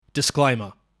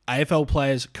Disclaimer. AFL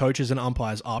players, coaches and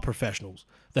umpires are professionals.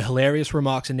 The hilarious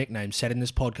remarks and nicknames said in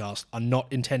this podcast are not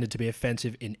intended to be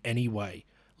offensive in any way.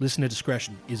 Listener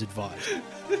discretion is advised.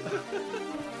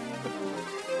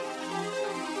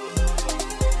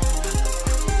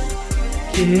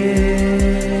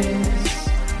 Kiss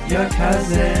your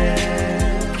cousin.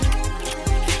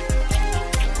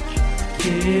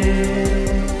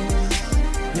 Kiss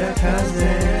your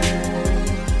cousin.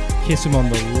 Kiss him on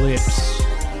the lips.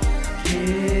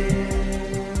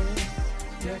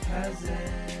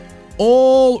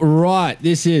 All right,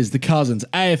 this is the Cousins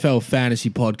AFL Fantasy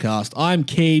Podcast. I'm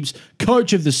Keebs,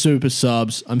 coach of the Super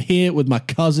Subs. I'm here with my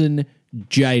cousin,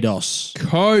 Jaydos.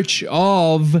 Coach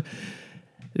of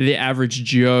the Average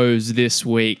Joes this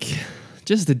week.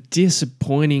 Just a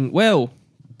disappointing,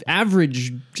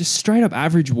 average, just straight up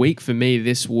average week for me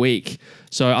this week.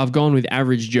 So I've gone with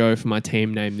Average Joe for my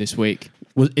team name this week.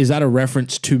 Is that a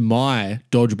reference to my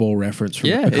dodgeball reference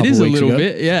from a couple it is weeks a little ago?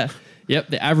 bit, yeah. Yep,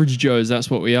 the Average Joes, that's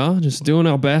what we are. Just doing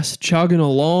our best, chugging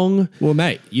along. Well,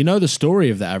 mate, you know the story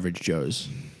of the Average Joes.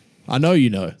 I know you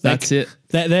know. That's it.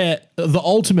 They're the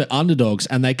ultimate underdogs,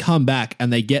 and they come back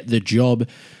and they get the job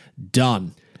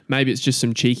done. Maybe it's just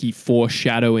some cheeky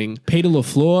foreshadowing. Peter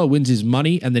LaFleur wins his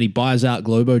money, and then he buys out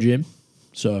Globo Gym.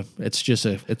 So that's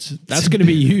going to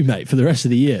be you, mate, for the rest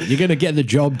of the year. You're going to get the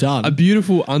job done. A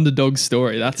beautiful underdog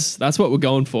story. That's what we're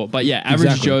going for. But yeah,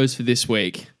 Average Joes for this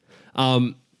week.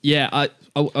 I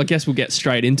guess we'll get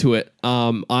straight into it.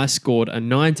 I scored a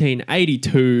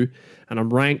 1982 and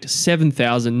I'm ranked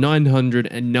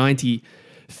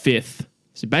 7,995th.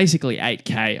 So basically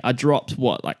 8K. I dropped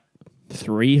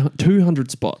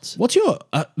 200 spots. What's your,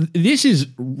 this is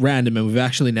random and we've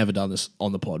actually never done this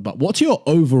on the pod, but what's your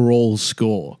overall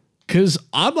score? Because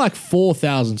I'm like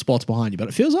 4,000 spots behind you, but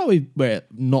it feels like we're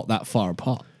not that far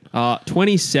apart.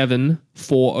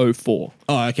 27,404.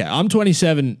 Oh, okay. I'm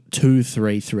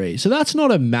 27,233. So that's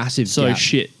not a massive gap.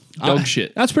 Shit. Dog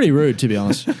shit. That's pretty rude, to be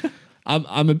honest.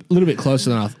 I'm a little bit closer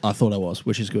than I thought I was,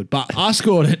 which is good. But I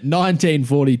scored at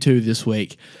 1942 this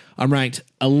week. I'm ranked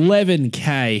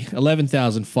 11K,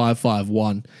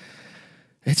 11,551.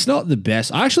 It's not the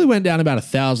best. I actually went down about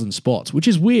 1,000 spots, which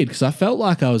is weird because I felt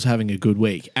like I was having a good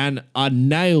week. And I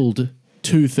nailed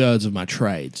 2/3 of my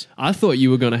trades. I thought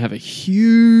you were going to have a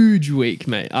huge week,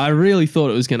 mate. I really thought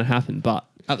it was going to happen, but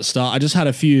at the start, I just had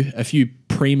a few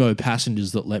primo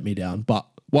passengers that let me down. But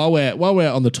while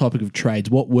we're on the topic of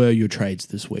trades, what were your trades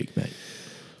this week, mate?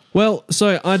 Well,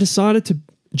 so I decided to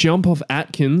jump off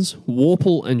Atkins,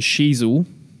 Warple, and Sheasel,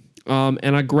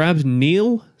 and I grabbed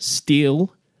Neal,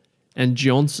 Steele, and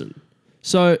Johnson.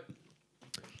 So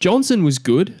Johnson was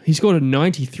good. He scored a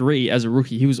 93 as a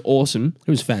rookie. He was awesome.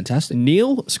 It was fantastic.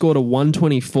 Neal scored a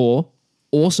 124.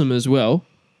 Awesome as well.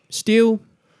 Steele,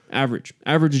 average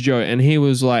Joe. And he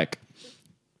was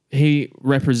he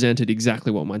represented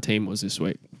exactly what my team was this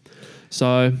week.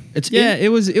 So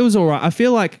it was all right. I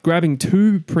feel like grabbing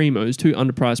two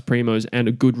underpriced primos and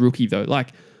a good rookie though.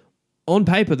 Like on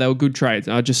paper, they were good trades.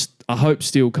 I hope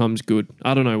Steele comes good.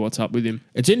 I don't know what's up with him.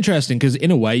 It's interesting because in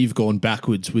a way you've gone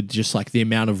backwards with just like the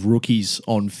amount of rookies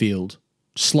on field,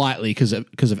 slightly because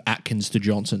of Atkins to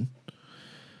Johnson.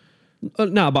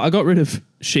 No, but I got rid of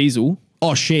Sheasel.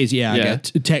 Oh, Sheas, yeah. Okay.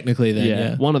 Technically then,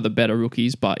 yeah. One of the better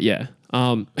rookies, but yeah.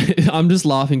 I'm just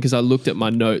laughing because I looked at my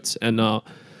notes and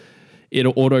it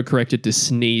auto-corrected to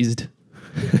sneezed.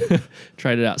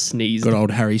 Traded out sneezed. Good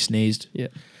old Harry sneezed. Yeah.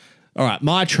 All right,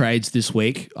 my trades this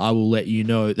week, I will let you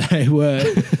know. They were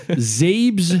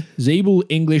Zeeble,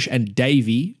 English, and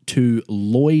Davey to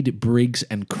Lloyd, Briggs,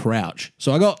 and Crouch.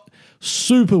 So I got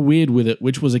super weird with it,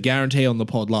 which was a guarantee on the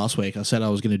pod last week. I said I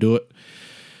was going to do it.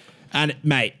 And,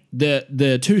 mate, the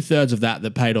 2/3 of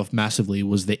that paid off massively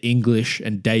was the English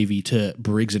and Davey to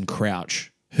Briggs and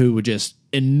Crouch, who were just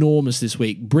enormous this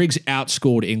week. Briggs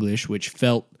outscored English, which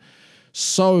felt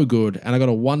so good, and I got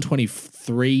a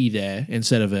 123 there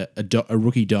instead of a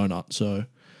rookie donut. So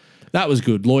that was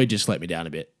good. Lloyd just let me down a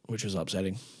bit, which was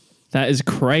upsetting. That is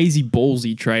crazy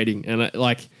ballsy trading, and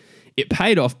it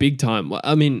paid off big time.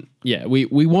 I mean, yeah, we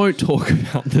won't talk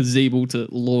about the Zeeble to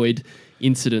Lloyd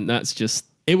incident. That's just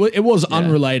it was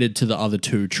unrelated to the other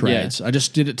two trades. Yeah. I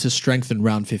just did it to strengthen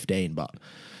round 15, but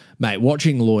mate,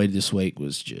 watching Lloyd this week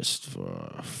was just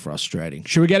frustrating.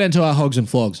 Should we get into our hogs and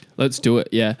flogs? Let's do it.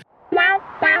 Yeah.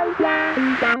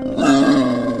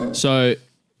 So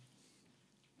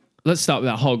let's start with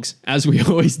our hogs, as we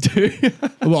always do.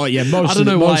 Well, yeah, I don't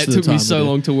know why it took me so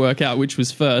long to work out which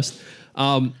was first.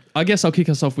 I guess I'll kick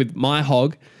us off with my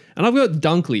hog. And I've got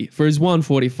Dunkley for his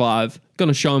 145. Going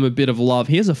to show him a bit of love.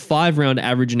 He has a 5-round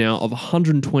average now of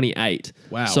 128.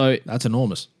 Wow, so that's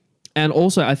enormous. And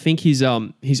also, I think his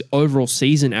overall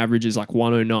season average is like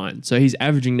 109. So he's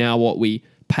averaging now what we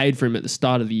paid for him at the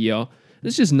start of the year.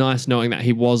 It's just nice knowing that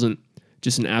he wasn't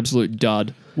just an absolute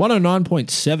dud.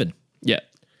 109.7. Yeah.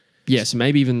 Yeah, so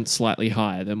maybe even slightly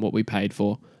higher than what we paid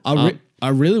for. I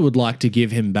really would like to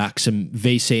give him back some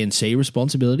VC and C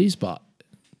responsibilities, but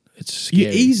it's scary. You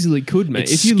easily could,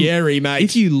 mate. It's scary, mate.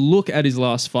 If you look at his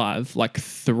last 5, like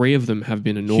 3 of them have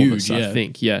been enormous, Huge, yeah. I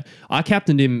think. Yeah. I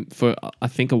captained him for, I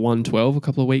think, a 112 a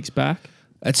couple of weeks back.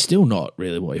 That's still not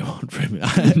really what you want from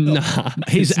him. Nah.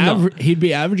 He'd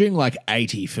be averaging like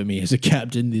 80 for me as a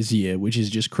captain this year, which is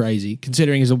just crazy,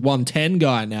 considering he's a 110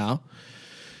 guy now.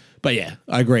 But yeah,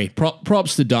 I agree.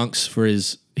 Props to Dunks for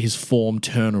his form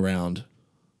turnaround.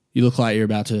 You look like you're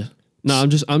about to... No, I'm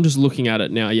just looking at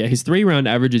it now. Yeah, his 3-round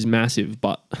average is massive,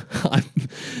 but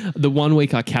the 1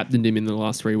 week I captained him in the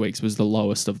last 3 weeks was the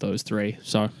lowest of those 3.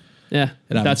 So yeah,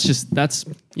 that's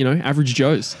average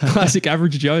Joes. Classic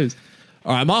average Joes.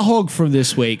 All right, my hog from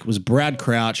this week was Brad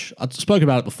Crouch. I spoke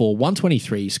about it before.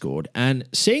 123 he scored. And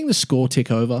seeing the score tick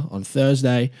over on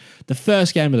Thursday, the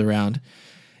first game of the round,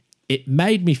 it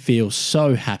made me feel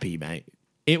so happy, mate.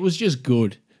 It was just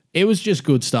good. It was just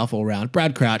good stuff all around.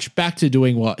 Brad Crouch, back to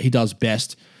doing what he does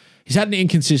best. He's had an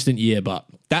inconsistent year, but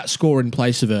that score in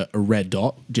place of a red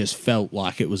dot just felt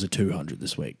like it was a 200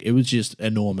 this week. It was just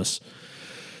enormous.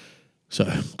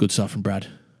 So, good stuff from Brad.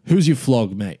 Who's your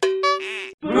flog, mate?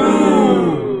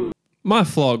 My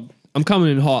flog, I'm coming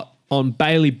in hot on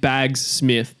Bailey Baggs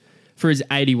Smith for his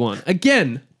 81.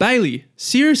 Again, Bailey,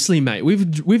 seriously, mate,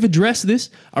 we've addressed this.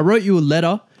 I wrote you a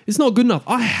letter. It's not good enough.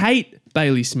 I hate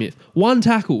Bailey Smith. 1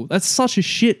 tackle. That's such a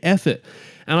shit effort.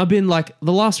 And I've been like,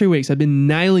 the last 3 weeks, I've been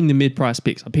nailing the mid-price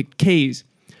picks. I picked Keys,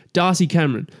 Darcy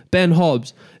Cameron, Ben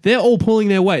Hobbs. They're all pulling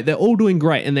their weight. They're all doing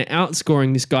great. And they're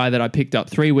outscoring this guy that I picked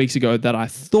up 3 weeks ago that I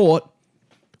thought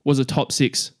was a top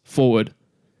 6 forward.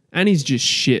 And he's just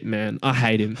shit, man. I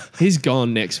hate him. He's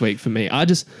gone next week for me. I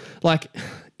just, like,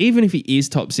 even if he is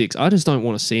top 6, I just don't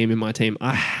want to see him in my team.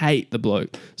 I hate the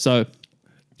bloke. So,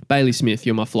 Bailey Smith,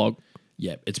 you're my flog.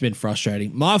 Yeah, it's been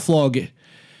frustrating. My flog,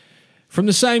 from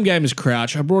the same game as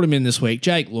Crouch, I brought him in this week,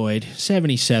 Jake Lloyd,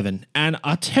 77. And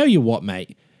I tell you what,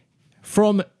 mate,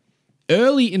 from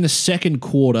early in the second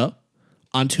quarter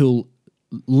until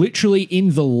literally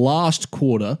in the last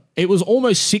quarter, it was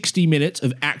almost 60 minutes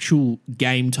of actual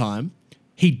game time.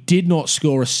 He did not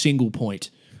score a single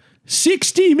point.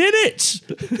 60 minutes!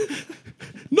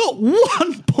 Not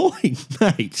 1 point,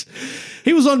 mate.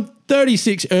 He was on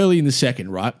 36 early in the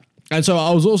second, right? And so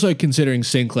I was also considering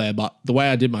Sinclair, but the way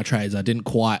I did my trades, I didn't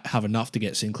quite have enough to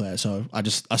get Sinclair, so I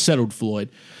settled for Lloyd.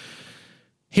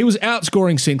 He was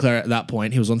outscoring Sinclair at that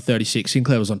point. He was on 36.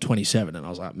 Sinclair was on 27. And I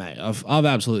was like, mate, I've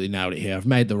absolutely nailed it here. I've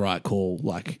made the right call,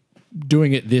 like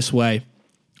doing it this way.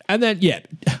 And then, yeah,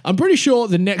 I'm pretty sure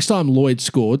the next time Lloyd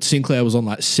scored, Sinclair was on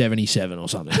like 77 or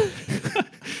something.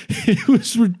 It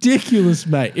was ridiculous,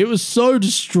 mate. It was so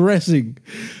distressing.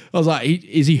 I was like,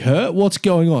 is he hurt? What's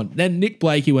going on? Then Nick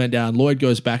Blakey went down. Lloyd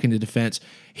goes back into defense.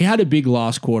 He had a big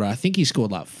last quarter. I think he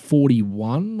scored like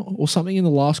 41 or something in the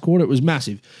last quarter. It was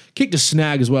massive. Kicked a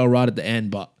snag as well right at the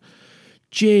end, but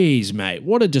geez, mate,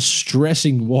 what a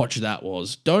distressing watch that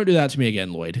was. Don't do that to me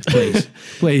again, Lloyd. Please.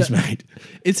 Please, mate.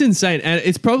 It's insane. And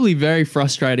it's probably very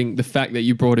frustrating, the fact that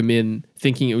you brought him in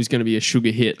thinking it was going to be a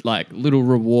sugar hit, like little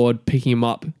reward picking him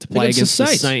up to play against the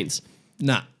Saints.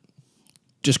 Nah.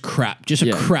 Just crap. Just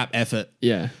a crap effort.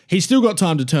 Yeah. He's still got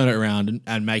time to turn it around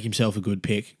and make himself a good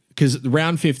pick, because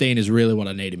round 15 is really what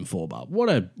I need him for. But what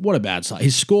a bad start.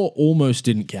 His score almost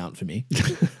didn't count for me.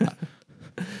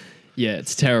 Yeah,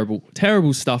 it's terrible.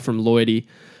 Terrible stuff from Lloydie.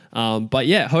 But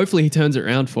yeah, hopefully he turns it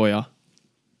around for you.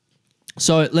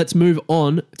 So let's move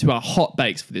on to our hot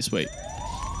bakes for this week.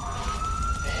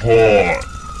 Hot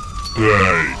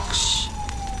bakes.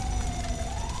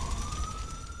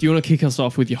 Do you want to kick us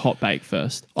off with your hot bake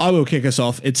first? I will kick us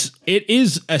off. It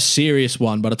is a serious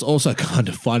one, but it's also kind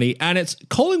of funny. And it's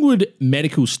Collingwood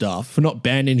medical staff for not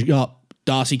bandaging up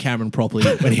Darcy Cameron properly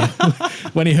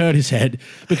when he hurt his head,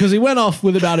 because he went off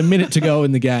with about a minute to go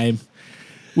in the game,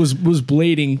 was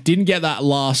bleeding, didn't get that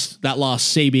last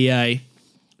CBA,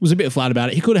 was a bit flat about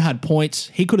it. He could have had points.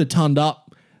 He could have turned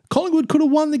up. Collingwood could have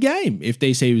won the game if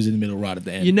DC was in the middle right at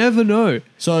the end. You never know.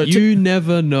 So you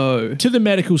never know. To the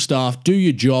medical staff, do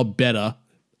your job better.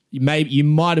 You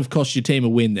might have cost your team a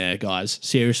win there, guys.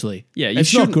 Seriously. Yeah,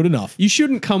 it's not good enough. You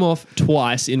shouldn't come off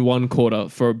twice in one quarter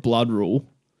for a blood rule.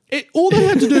 All they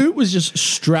had to do was just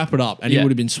strap it up and it would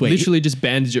have been sweet. Literally just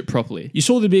bandage it properly. You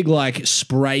saw the big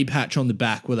spray patch on the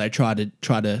back where they tried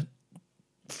to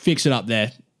fix it up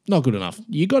there. not good enough.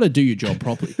 You got to do your job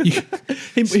properly.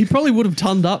 He probably would have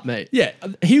turned up, mate. Yeah,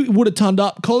 he would have turned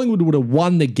up. Collingwood would have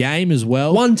won the game as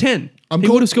well. 110. He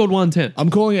would have scored 110.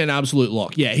 I'm calling it an absolute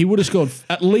lock. Yeah, he would have scored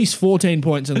at least 14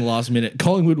 points in the last minute.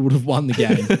 Collingwood would have won the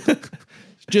game.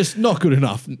 Just not good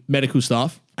enough, medical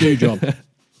staff. Do your job.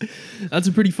 That's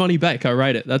a pretty funny bake. I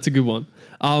rate it. That's a good one.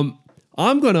 I'm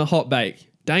going to hot bake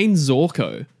Dane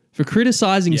Zorko for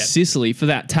criticising Sicily for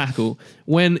that tackle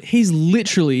when he's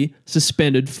literally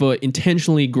suspended for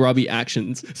intentionally grubby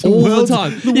actions all the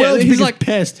time. The world's he's biggest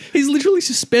pest. He's literally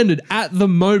suspended at the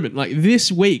moment, like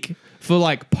this week, for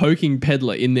like poking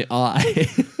Pedler in the eye.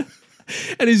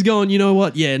 And he's going, you know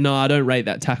what? Yeah, no, I don't rate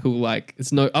that tackle. Like,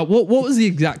 it's no. What was the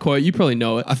exact quote? You probably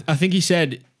know it. I think he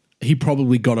said he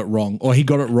probably got it wrong, or he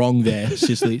got it wrong there,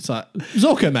 Sicily. It's like,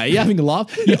 Zorko, mate, you're having a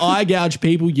laugh. You eye gouge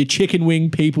people, you chicken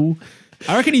wing people.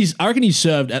 I reckon he's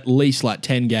served at least like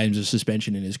 10 games of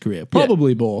suspension in his career.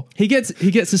 Probably more. He gets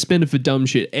suspended for dumb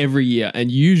shit every year,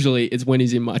 and usually it's when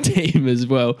he's in my team as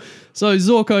well. So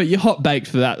Zorko, you're hot baked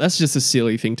for that. That's just a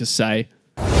silly thing to say.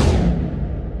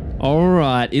 All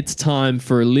right, it's time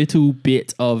for a little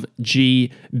bit of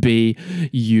GBU.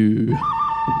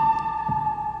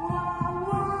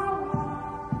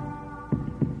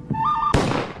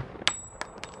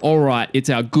 All right, it's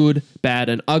our good, bad,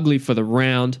 and ugly for the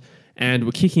round, and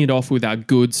we're kicking it off with our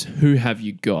goods. Who have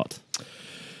you got?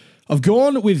 I've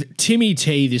gone with Timmy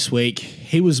T this week.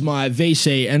 He was my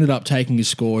VC, ended up taking his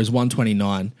score as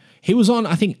 129. He was on,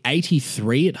 I think,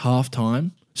 83 at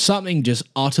halftime. Something just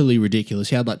utterly ridiculous.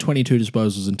 He had like 22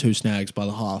 disposals and 2 snags by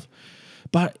the half.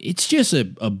 But it's just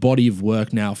a body of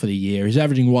work now for the year. He's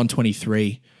averaging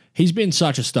 123. He's been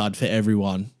such a stud for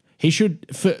everyone. He should,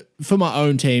 for my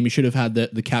own team, he should have had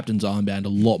the captain's armband a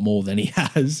lot more than he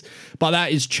has. But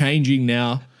that is changing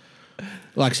now.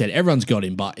 Like I said, everyone's got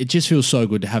him, but it just feels so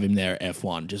good to have him there at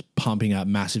F1, just pumping out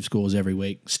massive scores every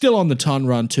week. Still on the ton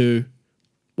run too.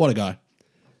 What a guy.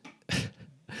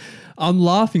 I'm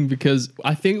laughing because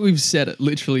I think we've said it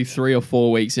literally 3 or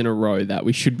 4 weeks in a row that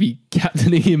we should be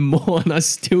captaining him more, and I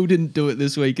still didn't do it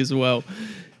this week as well.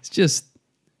 It's just...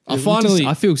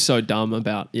 I feel so dumb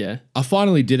about, I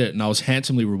finally did it, and I was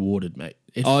handsomely rewarded, mate.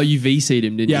 You VC'd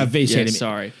him, didn't you? Yeah, I VC'd him.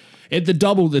 Sorry. The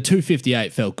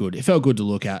 258 felt good. It felt good to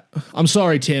look at. I'm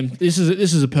sorry, Tim. This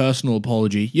is a personal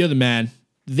apology. You're the man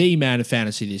of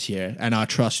fantasy this year, and I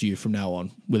trust you from now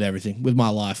on with everything, with my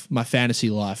life, my fantasy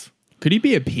life. Could he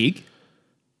be a pig?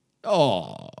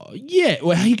 Oh, yeah.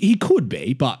 Well, he could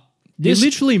be, but... He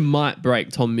literally might break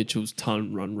Tom Mitchell's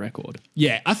ton run record.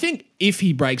 Yeah, I think if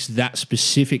he breaks that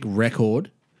specific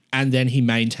record and then he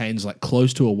maintains like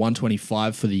close to a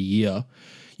 125 for the year,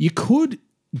 you could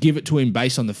give it to him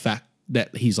based on the fact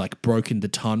that he's like broken the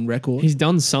ton record. He's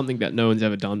done something that no one's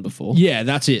ever done before. Yeah,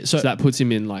 that's it. So that puts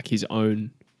him in like his own,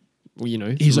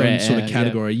 his own sort of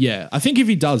category. Yeah. I think if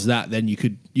he does that, then you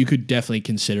could definitely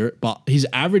consider it. But his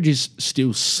average is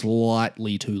still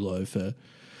slightly too low for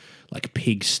like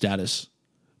pig status.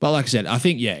 But like I said, I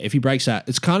think, if he breaks that,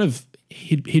 it's kind of,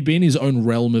 he'd be in his own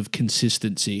realm of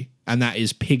consistency, and that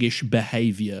is piggish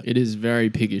behavior. It is very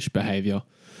piggish behavior.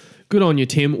 Good on you,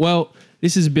 Tim. Well,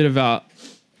 this is a bit of our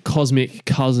cosmic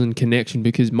cousin connection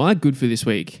because my good for this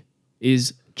week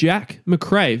is Jack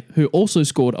McRae, who also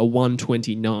scored a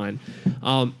 129.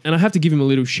 And I have to give him a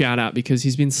little shout out because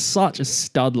he's been such a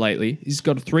stud lately. He's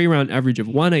got a 3-round average of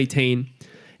 118.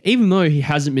 Even though he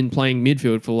hasn't been playing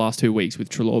midfield for the last 2 weeks with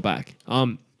Treloar back,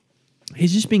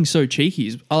 he's just being so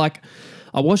cheeky. I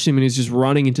watched him and he's just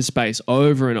running into space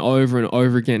over and over and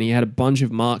over again. He had a bunch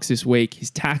of marks this week. He's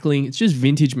tackling. It's just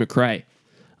vintage McRae.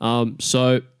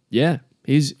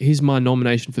 He's my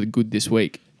nomination for the good this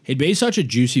week. He'd be such a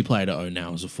juicy player to own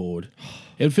now as a forward.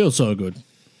 It'd feel so good.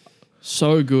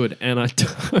 So good. And I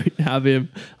don't have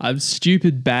him. I have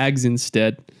stupid bags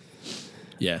instead.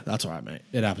 Yeah, that's all right, mate.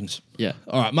 It happens. Yeah.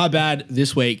 All right, my bad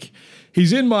this week.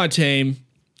 He's in my team.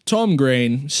 Tom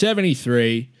Green,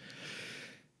 73.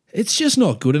 It's just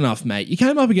not good enough, mate. You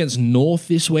came up against North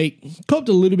this week. Copped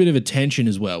a little bit of attention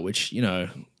as well, which,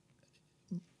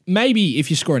 maybe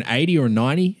if you score an 80 or a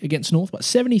 90 against North, but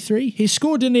 73, his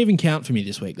score didn't even count for me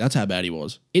this week. That's how bad he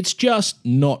was. It's just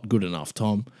not good enough,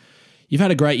 Tom. You've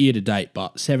had a great year to date,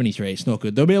 but 73, it's not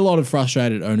good. There'll be a lot of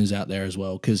frustrated owners out there as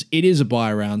well because it is a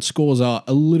buy round. Scores are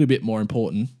a little bit more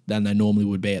important than they normally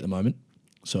would be at the moment.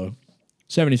 So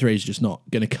 73 is just not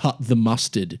going to cut the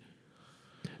mustard.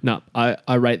 No,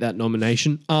 I rate that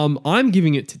nomination. I'm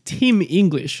giving it to Tim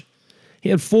English. He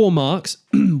had 4 marks,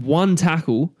 1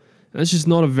 tackle. That's just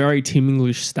not a very Tim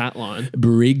English stat line.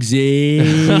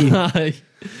 Briggsy.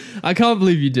 I can't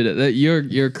believe you did it.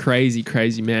 You're a crazy,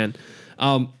 crazy man.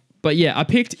 But yeah, I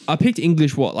picked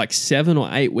English like 7 or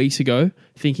 8 weeks ago,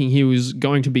 thinking he was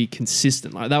going to be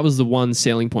consistent. Like that was the one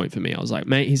selling point for me. I was like,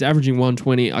 mate, he's averaging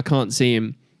 120. I can't see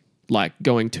him like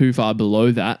going too far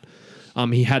below that.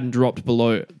 He hadn't dropped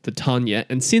below the ton yet,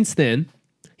 and since then,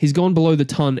 he's gone below the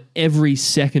ton every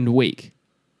second week.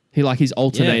 He's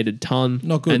alternated ton,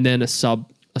 not good. and then a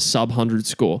sub 100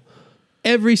 score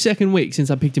every second week since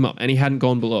I picked him up, and he hadn't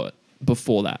gone below it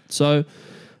before that. So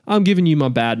I'm giving you my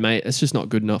bad, mate. It's just not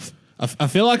good enough. I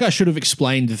feel like I should have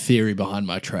explained the theory behind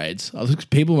my trades.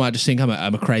 People might just think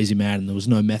I'm a crazy man and there was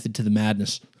no method to the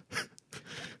madness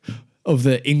of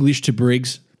the English to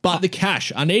Briggs. But the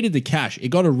cash, I needed the cash. It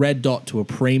got a red dot to a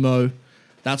primo.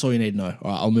 That's all you need to know.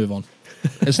 All right, I'll move on.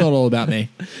 It's not all about me.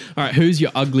 All right, who's your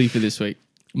ugly for this week?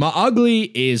 My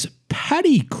ugly is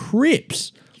Paddy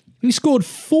Cripps. He scored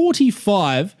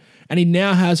 45 and he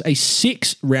now has a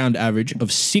 6-round average of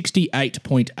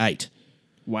 68.8.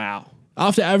 Wow.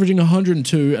 After averaging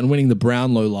 102 and winning the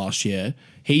Brownlow last year,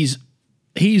 he's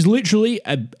literally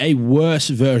a worse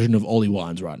version of Ollie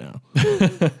Wines right now.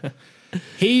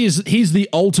 He's the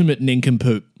ultimate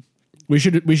nincompoop. We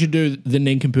should do the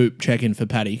nincompoop check-in for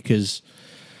Paddy because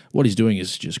what he's doing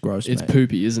is just gross. It's mate.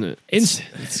 poopy, isn't it?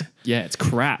 It's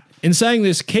crap. In saying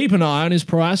this, keep an eye on his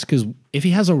price because if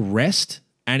he has a rest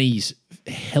and he's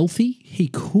healthy, he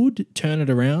could turn it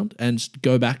around and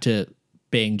go back to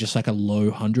being just like a low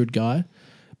 100 guy.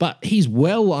 But he's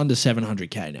well under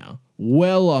 700K now.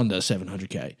 Well under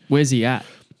 700K. Where's he at?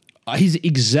 His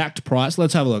exact price,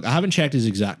 let's have a look. I haven't checked his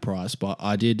exact price, but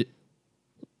I did.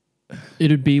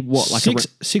 It'd be what, like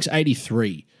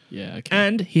 683. Yeah, okay.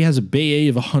 And he has a BE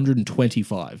of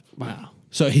 125. Wow.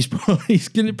 So he's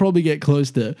going to probably get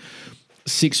close to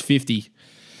 650.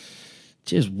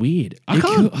 Just weird. I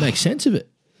can't make sense of it.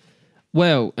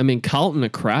 Well, I mean, Carlton are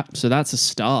crap, so that's a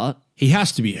start. He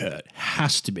has to be hurt.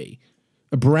 Has to be.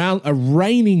 A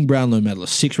reigning Brownlow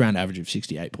medalist, 6-round average of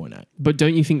 68.8. But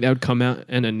don't you think they would come out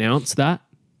and announce that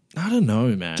I don't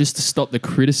know, man. just to stop the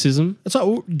criticism? It's like,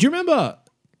 do you remember?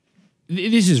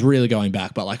 This is really going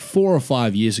back, but like 4 or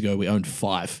 5 years ago, we owned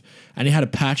Fife, and he had a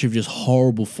patch of just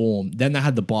horrible form. Then they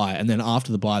had the bye, and then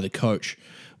after the bye, the coach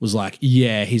was like,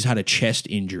 "Yeah, he's had a chest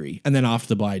injury," and then after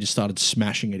the bye, he just started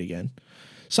smashing it again.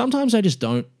 Sometimes they just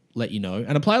don't let you know.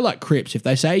 And a player like Cripps, if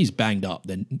they say he's banged up,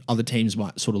 then other teams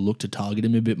might sort of look to target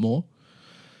him a bit more.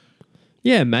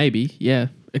 Yeah, maybe. Yeah,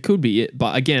 it could be it.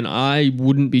 But again, I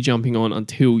wouldn't be jumping on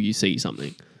until you see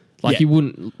something. Like you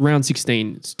wouldn't, round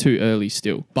 16, it's too early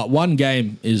still. But one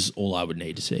game is all I would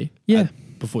need to see. Yeah.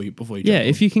 Before you jump Yeah, on.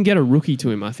 if you can get a rookie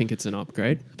to him, I think it's an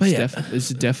upgrade. But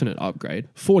It's a definite upgrade.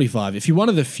 45. If you're one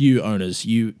of the few owners,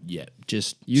 you'd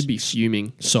You'd be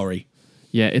fuming. sorry.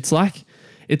 Yeah, it's like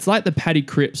the Paddy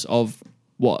Cripps of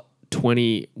what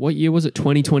year was it?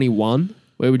 2021,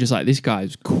 where we're just like, this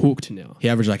guy's cooked now. He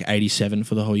averaged like 87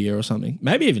 for the whole year or something.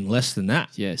 Maybe even less than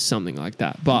that. Yeah, something like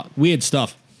that. But Weird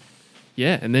stuff.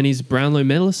 yeah, and then he's Brownlow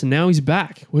medalist, and now he's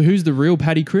back. Well, who's the real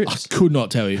Paddy I Cripps? could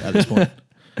not tell you at this point.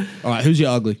 All right, who's your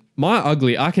ugly? My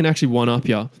ugly, I can actually one up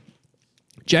you.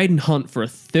 Jaden Hunt for a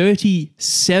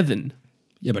 37.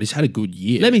 Yeah, but he's had a good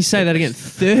year. Let me say that again.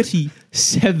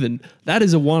 37. That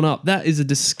is a one up. That is a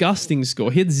disgusting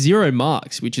score. He had 0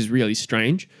 marks, which is really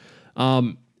strange.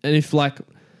 And if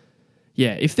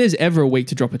there's ever a week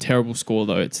to drop a terrible score,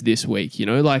 though, it's this week. You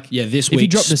know, like this if you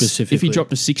week drop specifically. If you drop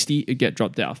to 60, it get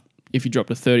dropped out. If you drop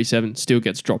to 37, still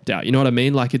gets dropped out. You know what I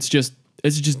mean? Like it's just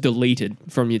deleted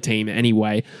from your team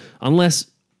anyway, unless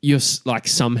you're like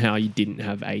somehow you didn't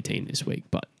have 18 this week,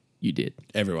 but you did.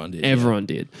 Everyone did. Everyone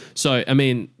did. So, I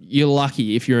mean, you're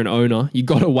lucky if you're an owner. You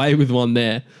got away with one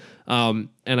there. And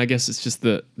I guess it's just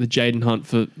the Jaden Hunt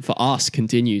for us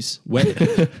continues.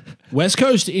 West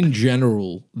Coast in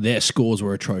general, their scores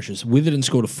were atrocious. Witherden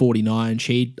scored a 49.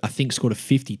 She, I think, scored a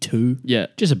 52. Yeah.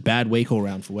 Just a bad week all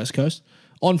round for West Coast.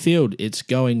 On field, it's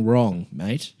going wrong,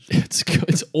 mate.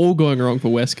 It's all going wrong for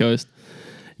West Coast.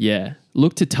 Yeah.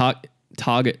 Look to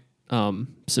target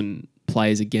some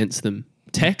players against them.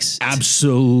 Tex.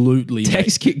 Absolutely.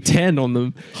 Tex kicked 10 on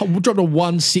them. Dropped a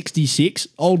 166.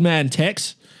 Old man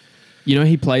Tex. You know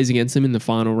he plays against them in the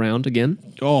final round again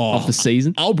of the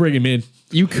season. I'll bring him in.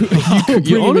 You could. bring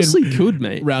You him honestly in. could,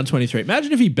 mate. Round 23.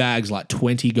 Imagine if he bags like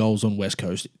 20 goals on West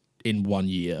Coast in 1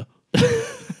 year.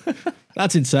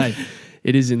 That's insane.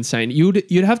 It is insane.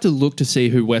 You'd have to look to see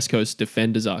who West Coast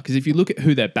defenders are, because if you look at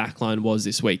who their backline was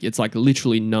this week, it's like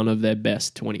literally none of their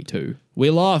best 22. We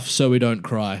laugh so we don't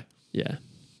cry. Yeah.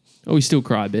 Oh, we still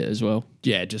cry a bit as well.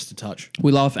 Yeah, just a touch.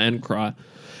 We laugh and cry.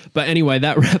 But anyway,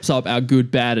 that wraps up our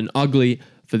good, bad, and ugly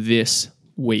for this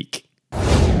week.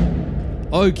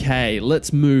 Okay,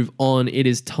 let's move on. It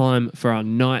is time for our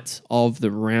Knights of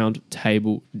the Round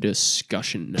Table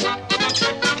discussion. We're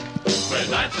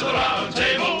knights of the round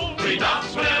table, we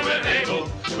dance whenever we're able.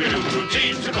 We do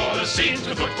routines, we call the scenes,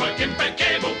 with footwork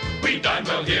impeccable. We dine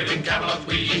well here in Camelot,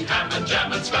 we eat ham and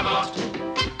jam and spamalot.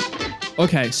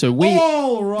 Okay, so we...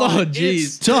 All right, Oh, jeez.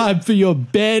 it's time for your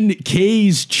Ben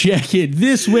Keys check-in.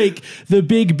 This week, the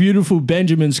big, beautiful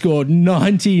Benjamin scored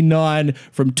 99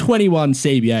 from 21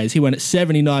 CBAs. He went at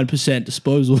 79%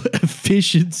 disposal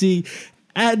efficiency,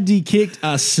 and he kicked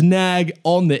a snag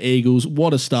on the Eagles.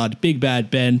 What a stud. Big bad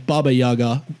Ben, Bubba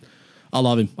Yaga. I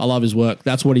love him. I love his work.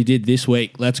 That's what he did this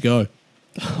week. Let's go.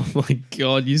 Oh my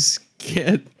God, you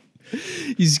scared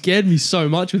me so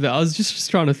much with that. I was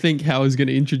just trying to think how I was going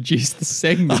to introduce the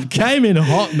segment. Came in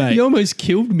hot, mate. You almost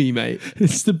killed me, mate.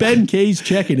 It's the Ben Keys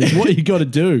check-in. It's what you got to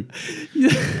do.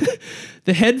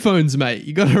 The headphones, mate.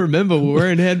 You got to remember we're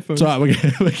wearing headphones. It's all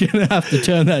right. We're gonna have to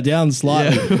turn that down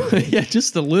slightly. Yeah, yeah,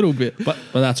 just a little bit. But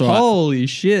that's all right. Holy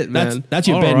shit, man. That's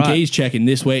your All Ben right. Keys check-in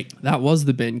this week. That was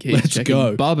the Ben Keys Let's check-in.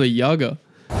 go. Bubba Yaga.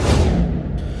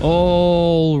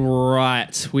 All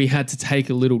right. We had to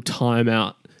take a little time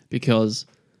out because...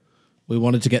 We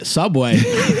wanted to get Subway.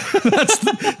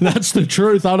 that's the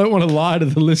truth. I don't want to lie to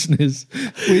the listeners.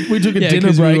 We took a dinner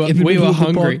 'cause break. We were of the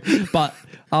hungry. pod. But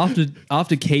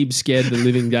after Keebs scared the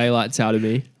living daylights out of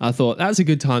me, I thought that's a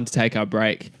good time to take our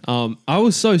break. I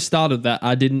was so startled that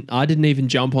I didn't even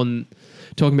jump on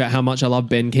talking about how much I love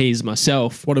Ben Keys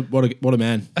myself. What a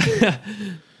man.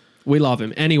 We love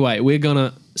him. Anyway, we're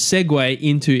gonna segue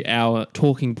into our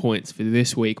talking points for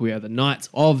this week. We are the Knights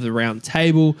of the Round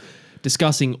Table,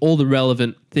 discussing all the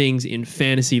relevant things in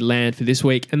fantasy land for this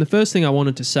week. And the first thing I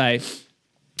wanted to say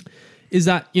is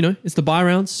that, it's the buy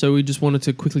rounds. So we just wanted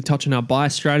to quickly touch on our buy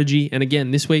strategy. And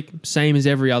again, this week, same as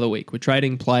every other week, we're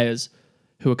trading players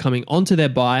who are coming onto their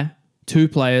buy to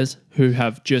players who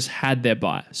have just had their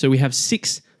buy. So we have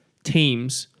 6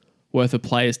 teams worth of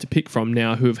players to pick from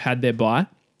now who have had their buy.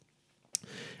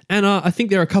 And I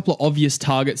think there are a couple of obvious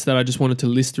targets that I just wanted to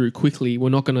list through quickly. We're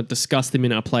not going to discuss them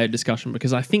in our player discussion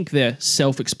because I think they're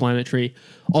self-explanatory,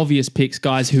 obvious picks,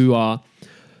 guys who are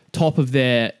top of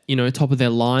their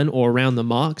line or around the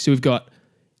mark. So we've got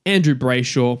Andrew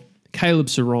Brayshaw, Caleb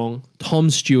Sarong, Tom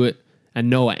Stewart, and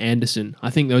Noah Anderson. I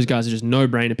think those guys are just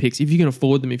no-brainer picks. If you can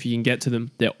afford them, if you can get to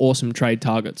them, they're awesome trade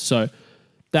targets. So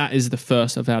that is the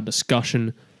first of our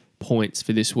discussion points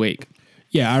for this week.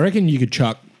 Yeah, I reckon you could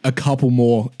chuck a couple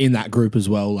more in that group as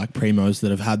well, like primos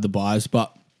that have had the buys.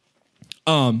 But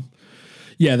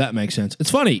yeah, that makes sense.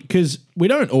 It's funny because we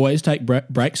don't always take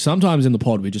breaks. Sometimes in the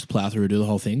pod we just plow through and do the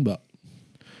whole thing. But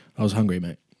I was hungry,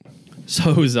 mate.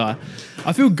 So was I.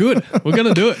 I feel good. We're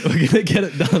gonna do it. We're gonna get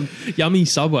it done. Yummy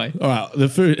Subway. All right, the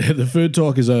food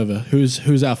talk is over.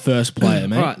 Who's our first player,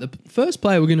 mate? All right, the first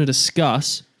player we're gonna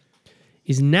discuss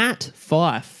is Nat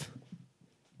Fife.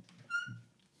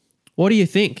 What do you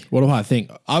think? What do I think?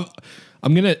 I'm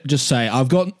going to just say I've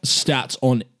got stats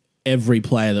on every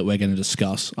player that we're going to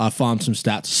discuss. I found some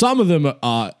stats. Some of them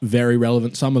are very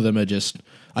relevant. Some of them are just,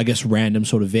 I guess, random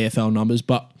sort of VFL numbers.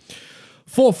 But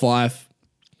 4-5,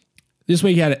 this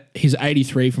week he had his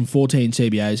 83 from 14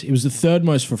 CBAs. He was the third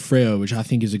most for Freo, which I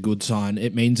think is a good sign.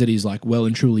 It means that he's like well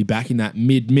and truly back in that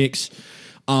mid-mix.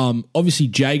 Obviously,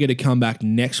 Jager to come back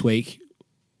this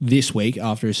week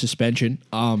after his suspension.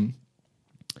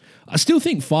 I still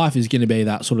think Fife is going to be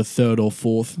that sort of third or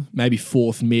fourth, maybe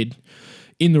fourth mid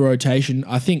in the rotation.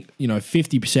 I think,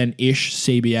 50%-ish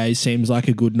CBA seems like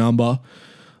a good number.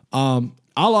 I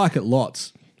like it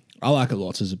lots.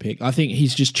 As a pick. I think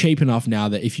he's just cheap enough now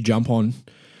that if you jump on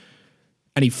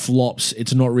and he flops,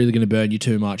 it's not really going to burn you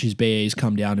too much. His BE's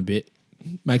come down a bit.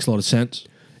 Makes a lot of sense.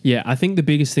 Yeah, I think the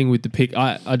biggest thing with the pick,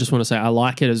 I just want to say I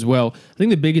like it as well. I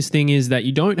think the biggest thing is that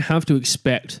you don't have to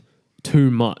expect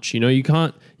too much. You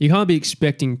can't be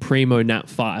expecting primo Nat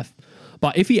 5.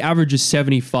 But if he averages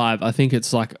 75, I think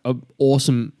it's like an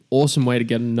awesome way to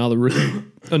get another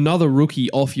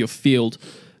rookie off your field.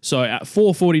 So at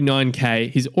 449k,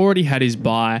 he's already had his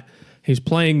bye. He's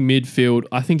playing midfield.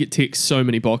 I think it ticks so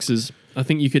many boxes. I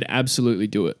think you could absolutely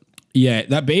do it. Yeah,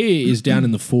 that BE is down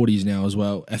in the 40s now as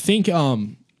well. I think,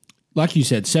 like you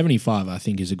said, 75 I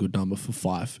think is a good number for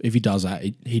Fife. If he does that,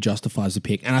 he justifies the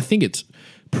pick. And I think it's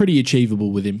pretty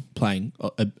achievable with him playing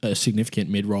a significant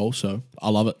mid-roll, so I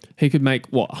love it. He could make,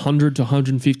 100 to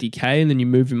 150k, and then you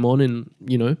move him on in,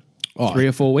 3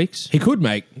 or 4 weeks. He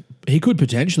could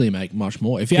potentially make much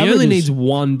more. If He only needs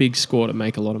one big score to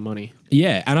make a lot of money.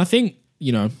 Yeah, and I think,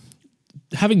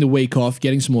 having the week off,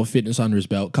 getting some more fitness under his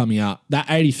belt, coming out, that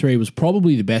 83 was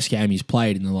probably the best game he's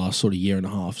played in the last sort of year and a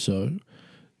half, so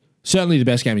Certainly the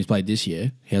best game he's played this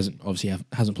year. He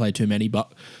hasn't played too many,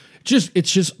 but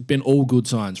it's just been all good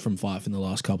signs from Fife in the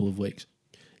last couple of weeks.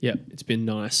 Yep, it's been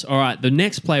nice. All right, the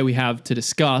next player we have to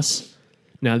discuss.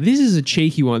 Now, this is a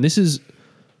cheeky one. This is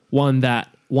one that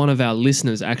one of our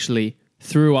listeners actually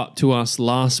threw up to us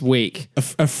last week.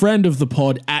 A friend of the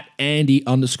pod at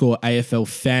Andy_AFL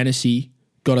Fantasy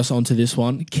got us onto this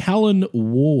one. Callan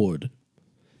Ward.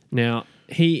 Now,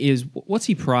 what's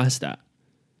he priced at?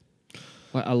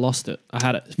 Well, I lost it. I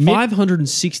had it.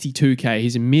 562K.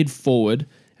 He's a mid forward,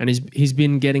 and he's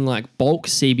been getting like bulk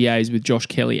CBAs with Josh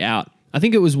Kelly out. I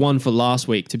think it was one for last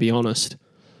week, to be honest,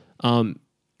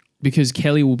 because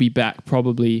Kelly will be back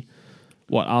probably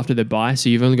after the bye. So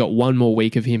you've only got one more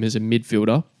week of him as a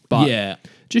midfielder. But yeah,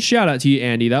 just shout out to you,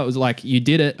 Andy. That was like you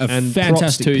did it, and fantastic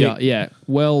props to pick. you. Yeah,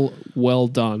 well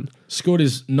done. Scored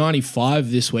his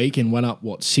 95 this week and went up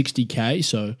 60K.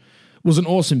 So was an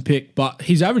awesome pick. But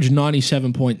he's averaged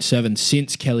 97.7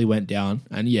 since Kelly went down,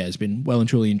 and yeah, has been well and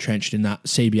truly entrenched in that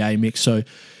CBA mix. So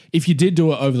if you did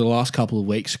do it over the last couple of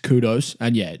weeks, kudos.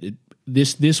 And yeah,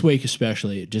 this week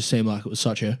especially, it just seemed like it was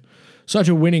such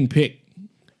a winning pick.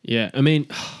 Yeah, I mean,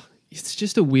 it's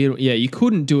just a weird. Yeah, you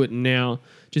couldn't do it now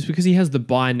just because he has the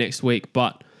bye next week.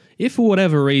 But if for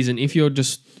whatever reason, if you're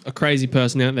just a crazy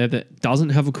person out there that doesn't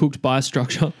have a cooked bye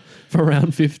structure for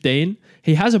round 15,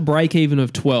 he has a break even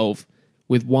of 12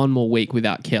 with one more week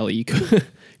without Kelly. You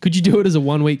could you do it as a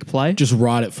 1 week play? Just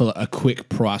ride it for a quick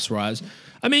price rise.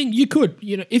 I mean, you could,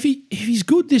 if he's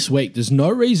good this week, there's no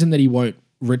reason that he won't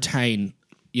retain,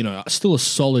 still a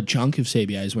solid chunk of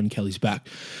CBAs when Kelly's back.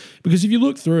 Because if you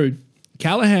look through,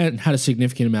 Callahan had a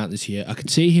significant amount this year. I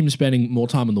could see him spending more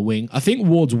time on the wing. I think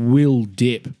Ward's will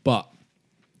dip, but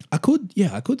I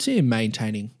could see him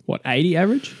maintaining 80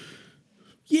 average?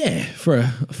 Yeah, for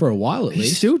a while at He's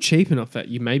least. still cheap enough that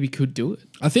you maybe could do it.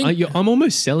 I think I'm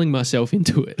almost selling myself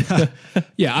into it.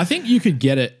 yeah, I think you could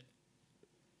get it.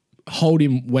 Hold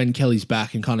him when Kelly's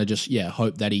back and kind of just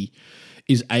hope that he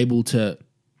is able to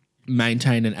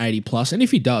maintain an 80 plus, and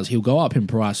if he does, he'll go up in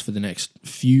price for the next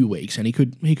few weeks, and he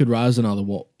could rise another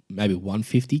maybe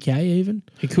 150K even.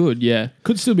 He could, yeah.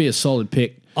 Could still be a solid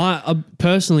pick. I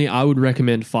personally, I would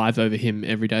recommend 5 over him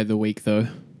every day of the week, though.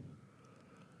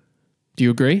 Do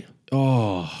you agree?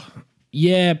 Oh,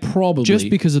 yeah, probably. Just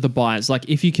because of the bias. Like,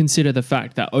 if you consider the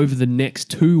fact that over the next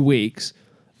 2 weeks,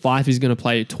 Fife is going to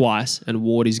play twice and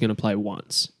Ward is going to play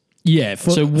once. Yeah,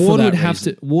 so Ward would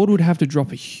have to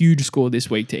drop a huge score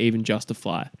this week to even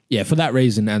justify. Yeah, for that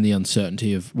reason and the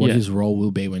uncertainty of what his role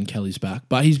will be when Kelly's back.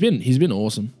 But he's been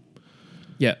awesome.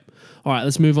 Yeah. All right,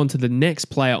 let's move on to the next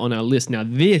player on our list. Now,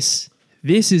 this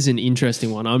is an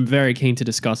interesting one. I'm very keen to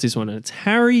discuss this one, and it's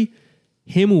Harry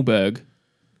Himmelberg.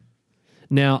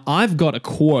 Now, I've got a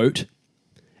quote,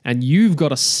 and you've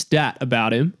got a stat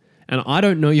about him. And I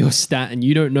don't know your stat, and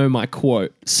you don't know my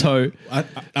quote. So, I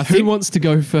who think, wants to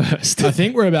go first? I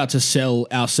think we're about to sell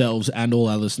ourselves and all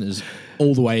our listeners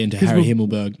all the way into Harry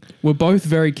Himmelberg. We're both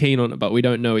very keen on it, but we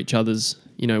don't know each other's.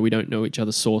 We don't know each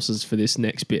other's sources for this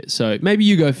next bit. So maybe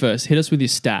you go first. Hit us with your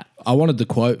stat. I wanted the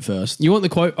quote first. You want the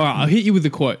quote? All right, I'll hit you with the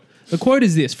quote. The quote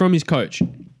is this from his coach,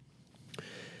 and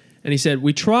he said,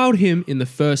 "We trialed him in the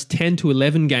first 10 to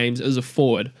 11 games as a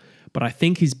forward, but I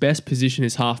think his best position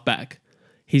is halfback.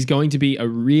 He's going to be a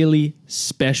really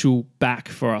special back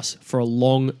for us for a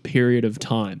long period of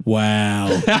time."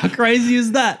 Wow. How crazy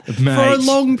is that? Mate. For a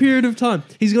long period of time.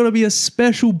 He's going to be a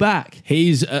special back.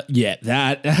 He's,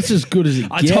 that's as good as it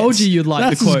gets. I told you you'd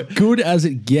like the quote. As good as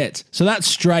it gets. So that's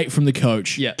straight from the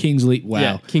coach. Yeah. Kingsley, wow.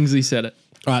 Yeah, Kingsley said it.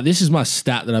 All right, this is my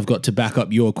stat that I've got to back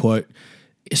up your quote.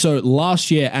 So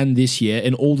last year and this year,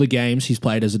 in all the games he's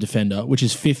played as a defender, which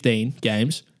is 15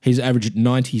 games, he's averaged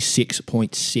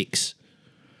 96.6.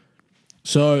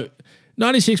 So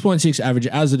 96.6 average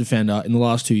as a defender in the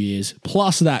last 2 years,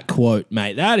 plus that quote,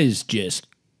 mate, that is just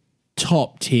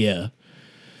top tier.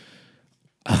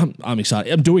 I'm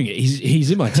excited. I'm doing it.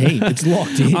 He's in my team. It's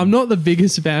locked in. I'm not the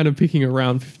biggest fan of picking a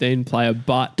round 15 player,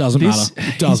 but Doesn't matter.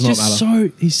 It does not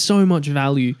matter. He's so much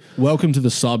value. Welcome to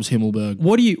the subs, Himmelberg.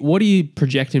 What do you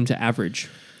project him to average?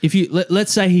 If you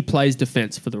let's say he plays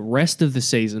defense for the rest of the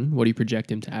season, what do you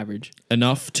project him to average?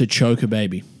 Enough to choke a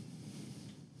baby.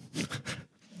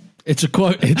 It's a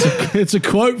quote. It's a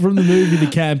quote from the movie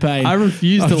The Campaign. I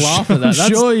refuse to laugh at that. I'm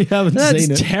sure you haven't seen it.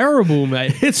 That's terrible,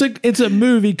 mate. It's a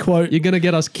movie quote. You're gonna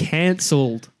get us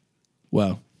cancelled.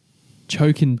 Well,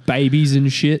 Choking babies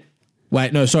and shit.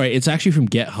 wait, no, sorry. It's actually from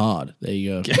Get Hard. There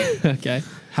you go. Okay.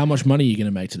 How much money are you going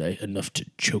to make today? Enough to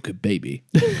choke a baby.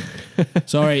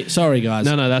 Sorry, guys.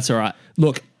 No, that's all right.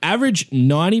 Look, average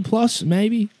 90 plus,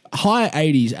 maybe higher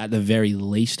 80s at the very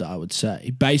least. I would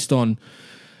say, based on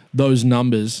those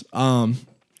numbers.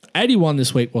 81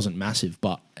 this week wasn't massive,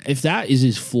 but if that is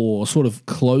his floor, sort of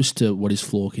close to what his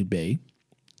floor could be,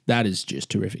 that is just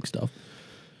terrific stuff.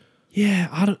 Yeah,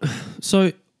 I don't.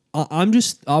 So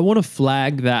I want to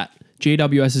flag that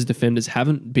GWS's defenders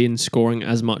haven't been scoring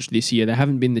as much this year. They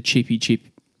haven't been the chippy chip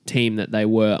team that they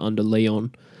were under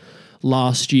Leon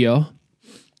last year.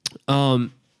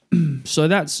 So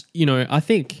that's, I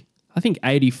think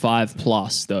 85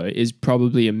 plus though is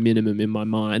probably a minimum in my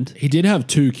mind. He did have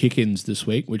 2 kick-ins this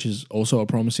week, which is also a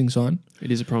promising sign.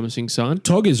 It is a promising sign.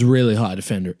 Tog is really high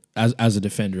defender as a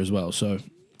defender as well. So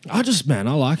I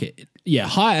like it. Yeah,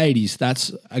 high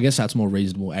 80s. I guess that's more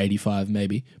reasonable. 85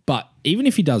 maybe. But even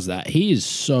if he does that, he is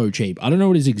so cheap. I don't know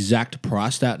what his exact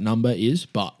price stat number is,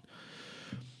 but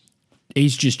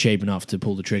he's just cheap enough to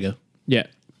pull the trigger. Yeah.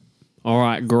 All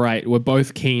right, great. We're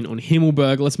both keen on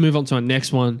Himmelberg. Let's move on to our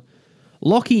next one.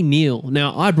 Lockie Neal.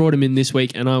 Now, I brought him in this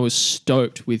week, and I was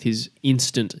stoked with his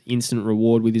instant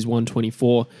reward with his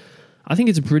 124. I think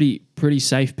it's a pretty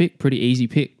safe pick, pretty easy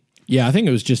pick. Yeah, I think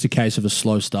it was just a case of a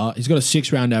slow start. He's got a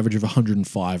 6-round average of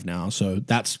 105 now, so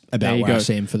that's about where I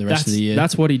see him for the rest of the year.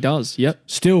 That's what he does. Yep.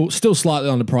 Still slightly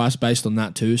underpriced based on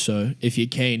that too. So if you're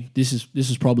keen, this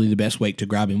is probably the best week to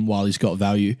grab him while he's got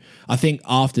value. I think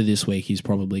after this week he's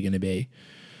probably going to be,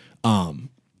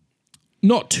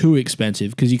 not too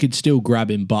expensive because you could still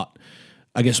grab him, but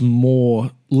I guess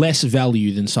less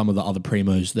value than some of the other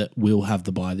primos that will have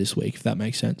the buy this week. If that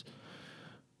makes sense.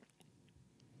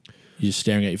 You're just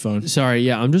staring at your phone. Sorry,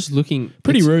 yeah, I'm just looking.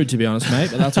 Pretty rude, to be honest, mate,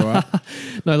 but that's all right.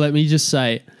 No, let me just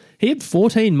say, he had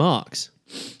 14 marks.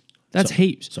 That's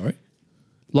heaps. Sorry?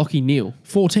 Lockie Neal.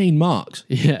 14 marks.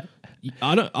 Yeah.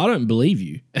 I don't believe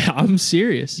you. I'm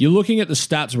serious. You're looking at the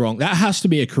stats wrong. That has to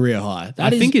be a career high. I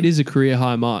think it is a career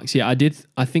high marks. Yeah,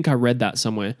 I think I read that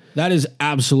somewhere. That is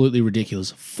absolutely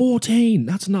ridiculous. 14.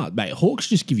 That's not, mate. Hawks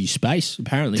just give you space,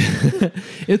 apparently.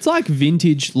 It's like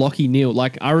vintage Lockie Neal.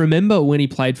 Like, I remember when he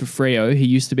played for Freo, he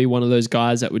used to be one of those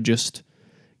guys that would just,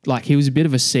 like, he was a bit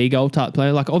of a seagull type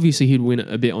player. Like, obviously he'd win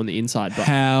a bit on the inside, but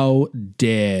how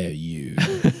dare you?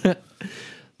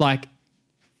 like,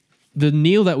 the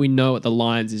Neal that we know at the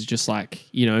Lions is just like,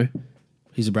 He's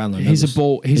a Brownlow he's medalist. a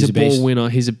ball beast. winner.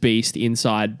 He's a beast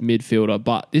inside midfielder.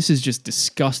 But this is just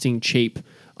disgusting, cheap,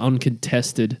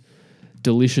 uncontested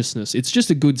deliciousness. It's just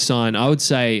a good sign. I would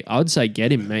say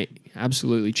get him, mate.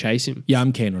 Absolutely chase him. Yeah,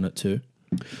 I'm keen on it too.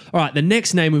 All right, the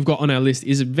next name we've got on our list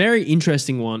is a very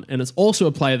interesting one, and it's also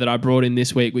a player that I brought in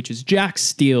this week, which is Jack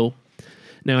Steele.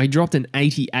 Now, he dropped an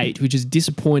 88, which is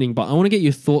disappointing, but I want to get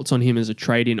your thoughts on him as a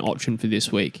trade-in option for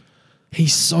this week.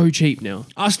 He's so cheap now.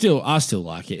 I still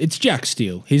like it. It's Jack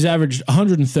Steele. He's averaged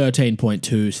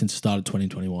 113.2 since the start of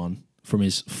 2021 from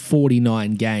his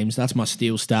 49 games. That's my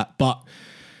Steele stat. But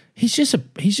he's just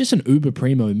an uber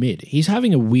primo mid. He's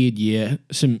having a weird year.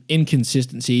 Some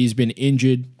inconsistency. He's been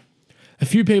injured. A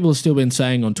few people have still been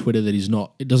saying on Twitter that he's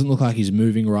not. It doesn't look like he's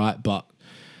moving right. But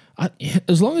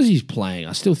as long as he's playing,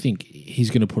 I still think he's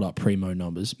going to put up primo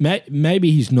numbers.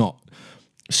 Maybe he's not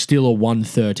still a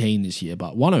 113 this year,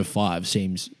 but 105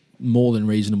 seems more than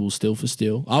reasonable still for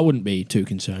Steele. I wouldn't be too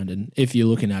concerned, and if you're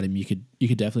looking at him, you could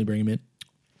definitely bring him in.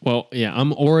 Well, yeah,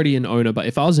 I'm already an owner, but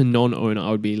if I was a non-owner,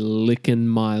 I would be licking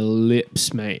my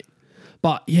lips, mate.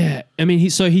 But yeah, I mean, he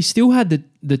still had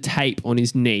the tape on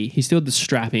his knee. He still had the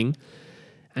strapping,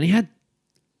 and he had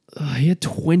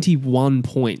 21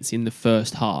 points in the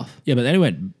first half. Yeah, but then he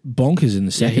went bonkers in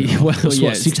the second half. Well, That's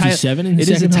what, 67 in the It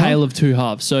second is a half? tale of two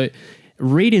halves. So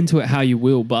read into it how you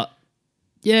will, but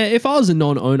yeah, if I was a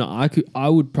non-owner, I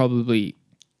would probably.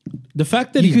 The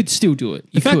fact that you could still do it.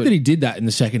 The fact that he did that in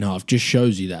the second half just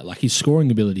shows you that, like, his scoring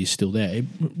ability is still there. He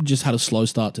just had a slow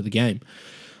start to the game.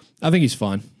 I think he's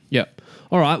fine. Yep.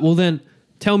 All right. Well, then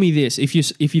tell me this: if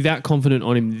you're that confident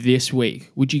on him this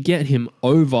week, would you get him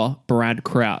over Brad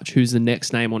Crouch, who's the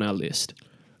next name on our list?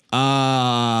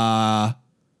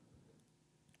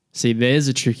 See, there's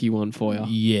a tricky one for you.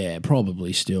 Yeah,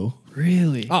 probably still.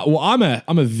 Really? Well, I'm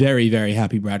a very, very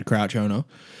happy Brad Crouch owner.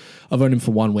 I've owned him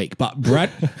for 1 week, but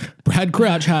Brad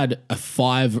Crouch had a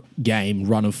 5-game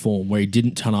run of form where he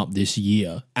didn't turn up this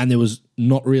year, and there was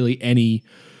not really any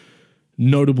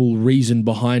notable reason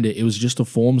behind it. It was just a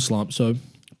form slump. So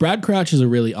Brad Crouch is a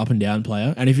really up and down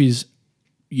player, and if he's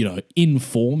in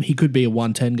form, he could be a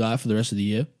 110 guy for the rest of the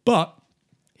year, but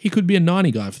he could be a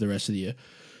 90 guy for the rest of the year.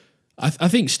 I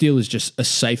think Steele is just a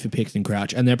safer pick than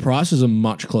Crouch, and their prices are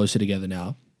much closer together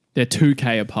now. They're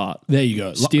 2K apart. There you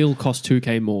go. Steele costs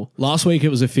 2K more. Last week it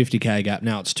was a 50K gap.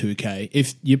 Now it's 2K.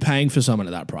 If you're paying for someone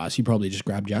at that price, you probably just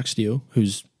grab Jack Steele,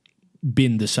 who's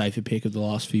been the safer pick of the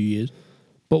last few years.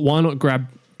 But why not grab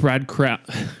Brad Crouch.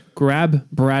 Grab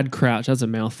Brad Crouch. That's a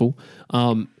mouthful.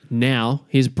 Now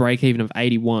his break even of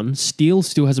 81. Steele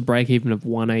still has a break even of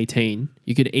 118.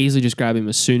 You could easily just grab him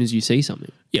as soon as you see something.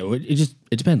 Yeah, well, it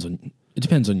depends on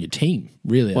your team,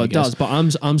 really. Well, I it guess. does, but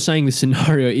I'm saying the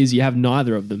scenario is you have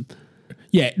neither of them.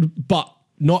 Yeah, but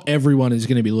not everyone is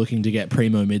going to be looking to get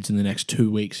primo mids in the next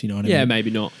 2 weeks. You know what I mean? Yeah,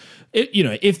 maybe not.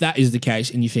 If that is the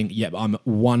case and you think, yep, I'm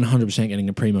 100% getting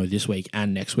a primo this week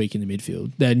and next week in the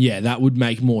midfield, then yeah, that would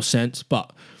make more sense.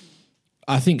 But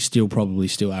I think Steele probably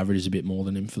still averages a bit more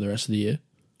than him for the rest of the year.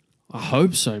 I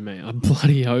hope so, mate. I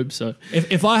bloody hope so.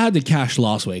 If I had the cash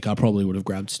last week, I probably would have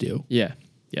grabbed Steele. Yeah.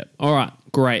 Yep. All right.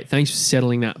 Great. Thanks for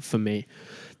settling that for me.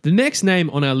 The next name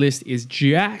on our list is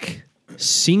Jack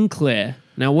Sinclair.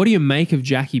 Now, what do you make of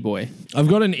Jackie boy? I've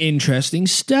got an interesting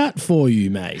stat for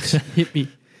you, mate. Hit me.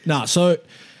 So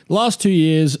last 2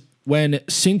 years, when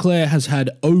Sinclair has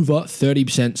had over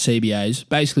 30% CBAs,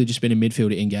 basically just been a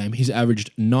midfielder in-game, he's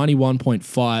averaged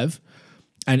 91.5.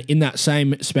 And in that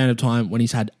same span of time, when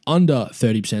he's had under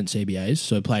 30% CBAs,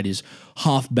 so played his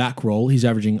half-back role, he's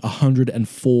averaging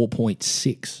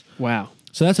 104.6. Wow.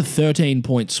 So that's a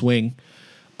 13-point swing.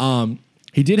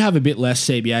 He did have a bit less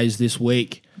CBAs this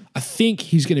week. I think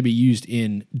he's going to be used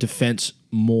in defense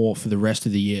more for the rest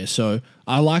of the year. So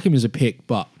I like him as a pick,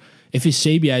 but if his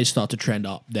CBAs start to trend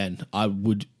up, then I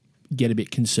would get a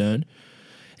bit concerned.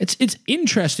 It's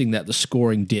interesting that the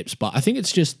scoring dips, but I think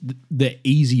it's just the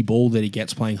easy ball that he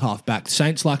gets playing half-back.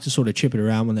 Saints like to sort of chip it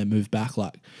around when they move back.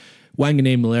 Like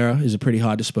Wanganeen Malera is a pretty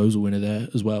high disposal winner there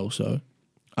as well. So,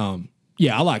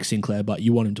 yeah, I like Sinclair, but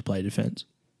you want him to play defense.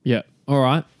 Yeah. All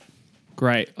right.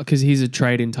 Great. Because he's a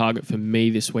trade-in target for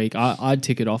me this week. I'd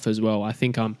tick it off as well. I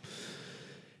think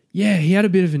yeah, he had a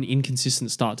bit of an inconsistent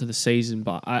start to the season,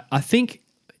 but I think,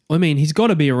 he's got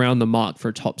to be around the mark for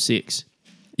a top 6.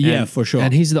 Yeah, for sure.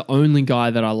 And he's the only guy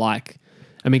that I like.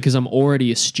 Because I'm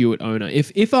already a Stewart owner.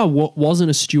 If I wasn't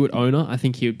a Stewart owner, I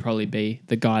think he would probably be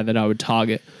the guy that I would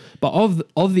target. But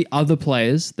of the other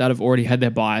players that have already had their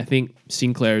bye, I think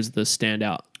Sinclair is the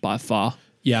standout by far.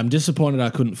 Yeah, I'm disappointed I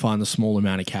couldn't find the small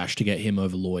amount of cash to get him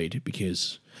over Lloyd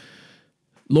because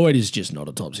Lloyd is just not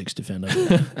a top 6 defender.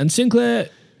 And Sinclair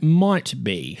might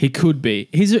be. He could be.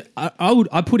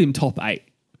 I put him top 8.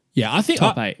 Yeah, I think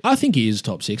Top 8. I think he is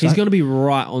top 6. He's going to be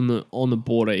right on the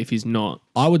border if he's not.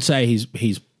 I would say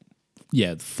he's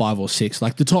 5 or 6.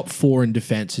 Like the top 4 in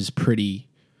defense is pretty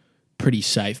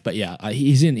safe. But yeah,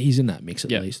 he's in that mix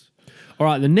at least. All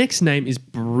right, the next name is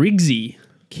Briggsy.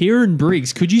 Kieran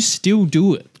Briggs. Could you still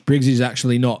do it? Briggs is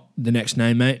actually not the next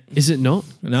name, mate. Is it not?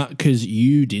 No, because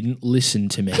you didn't listen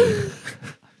to me. The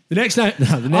next name.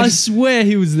 I swear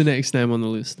he was the next name on the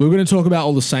list. We're going to talk about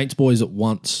all the Saints boys at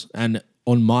once, and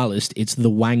on my list, it's the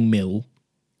Wang Mill.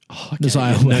 Oh,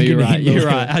 okay. No, you're right. You're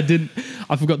right.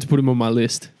 I forgot to put him on my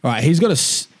list. All right, he's got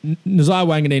Nazai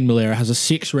Wanganeen Malera has a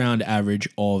 6-round average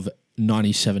of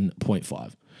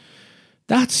 97.5.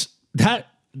 That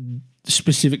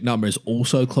specific number is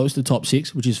also close to top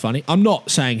 6, which is funny. I'm not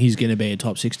saying he's going to be a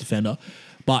top 6 defender,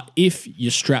 but if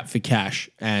you're strapped for cash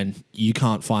and you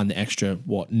can't find the extra,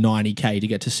 90K to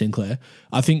get to Sinclair,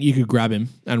 I think you could grab him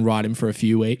and ride him for a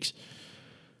few weeks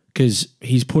because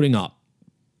he's putting up,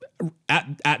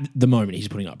 at the moment, he's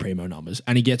putting up primo numbers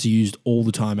and he gets used all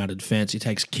the time out of defense. He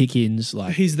takes kick-ins.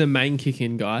 He's the main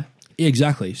kick-in guy.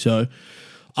 Exactly. So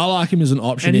I like him as an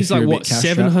option. And if he's like, you're a what, bit cash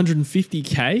strapped.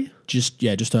 750K?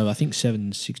 Just over, I think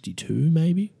 762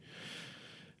 maybe.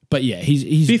 But yeah,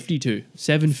 he's 52.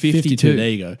 752. There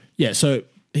you go. Yeah, so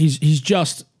he's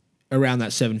just around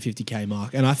that 750K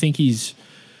mark. And I think he's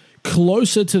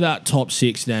closer to that top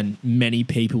 6 than many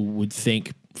people would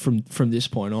think from this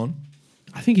point on.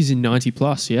 I think he's in 90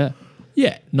 plus, yeah.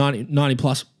 Yeah, 90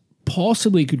 plus.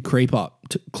 Possibly could creep up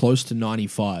to close to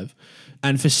 95.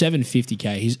 And for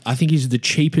 750K, I think he's the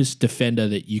cheapest defender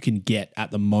that you can get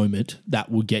at the moment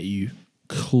that will get you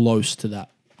close to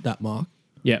that mark.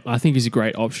 Yeah, I think he's a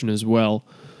great option as well.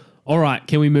 All right,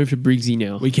 can we move to Briggsy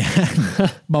now? We can.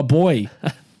 My boy.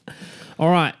 All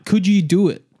right, could you do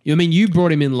it? You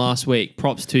brought him in last week.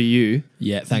 Props to you.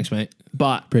 Yeah, thanks, mate.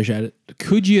 But appreciate it.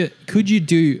 Could you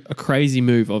do a crazy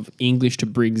move of English to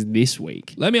Briggs this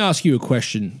week? Let me ask you a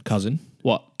question, cousin.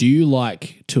 What? Do you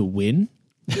like to win?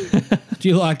 Do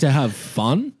you like to have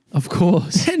fun? Of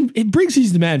course. And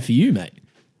Briggsy's the man for you, mate.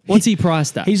 What's he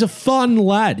priced at? He's a fun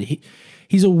lad.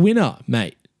 He's a winner,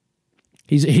 mate.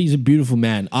 He's a beautiful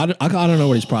man. I don't know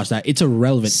what he's priced at. It's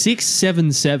irrelevant.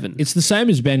 677. It's the same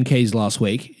as Ben Keys last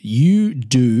week. You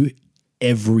do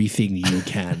everything you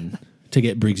can to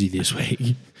get Briggsy this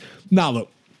week. Now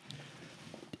look,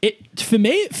 for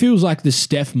me it feels like the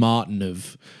Steph Martin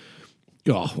of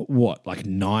what, like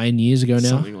 9 years ago now?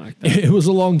 Something like that. It was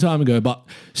a long time ago, but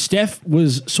Steph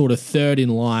was sort of third in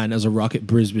line as a ruck at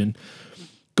Brisbane.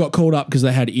 Got called up because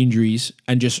they had injuries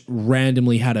and just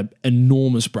randomly had an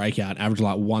enormous breakout, averaged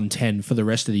like 110 for the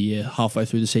rest of the year, halfway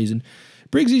through the season.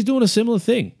 Briggsy's doing a similar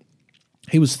thing.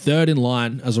 He was third in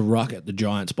line as a ruck at the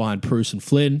Giants behind Bruce and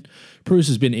Flynn. Bruce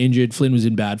has been injured. Flynn was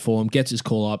in bad form, gets his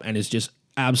call up and is just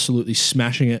absolutely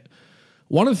smashing it.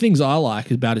 One of the things I like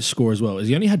about his score as well is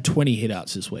he only had 20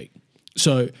 hitouts this week.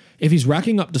 So if he's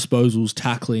racking up disposals,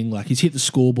 tackling, like he's hit the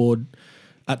scoreboard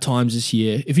at times this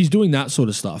year, if he's doing that sort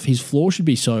of stuff, his floor should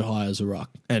be so high as a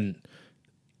ruck. And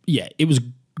yeah, it was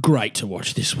great to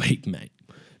watch this week, mate.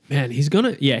 Man, he's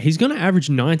gonna average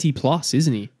 90 plus,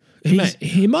 isn't he?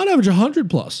 He might average 100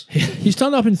 plus. He's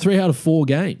turned up in 3 out of 4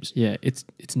 games. Yeah, it's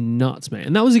nuts, man.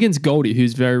 And that was against Goldie,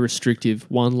 who's very restrictive,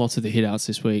 won lots of the hitouts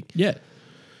this week. Yeah.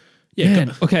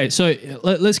 Man. Okay, so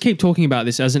let's keep talking about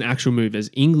this as an actual move, as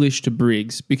English to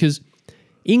Briggs, because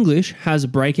English has a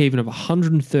break even of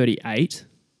 138,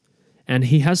 and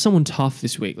he has someone tough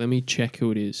this week. Let me check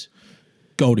who it is.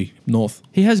 Goldie, North.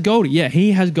 He has Goldie. Yeah,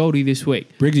 he has Goldie this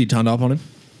week. Briggsy turned up on him.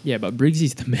 Yeah, but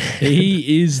Briggsy's the man.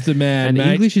 He is the man, and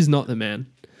mate. English is not the man.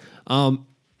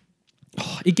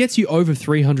 It gets you over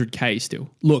 300K still.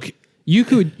 Look, you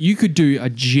could do a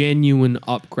genuine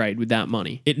upgrade with that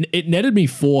money. it netted me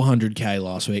 400K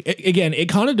last week. Again, it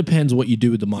kind of depends what you do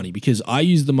with the money, because I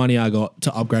used the money I got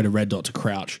to upgrade a red dot to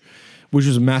crouch, which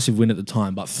was a massive win at the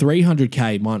time. But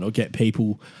 300K might not get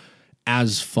people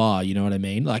as far, you know what I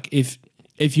mean? Like if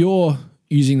you're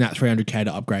using that 300K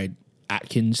to upgrade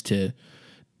Atkins to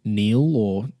Neil,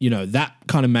 or, you know, that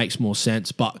kind of makes more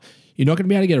sense, but you're not going to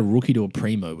be able to get a rookie to a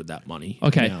primo with that money.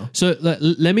 Okay, now. so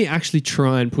let me actually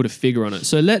try and put a figure on it.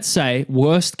 So let's say,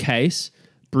 worst case,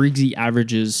 Briggsy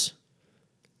averages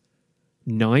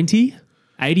 90,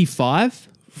 85?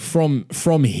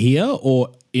 From here or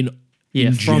in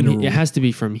general? It has to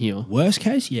be from here. Worst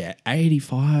case, yeah,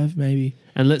 85 maybe.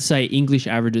 And let's say English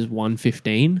averages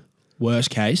 115. Worst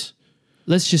case.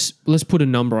 Let's put a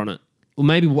number on it. Or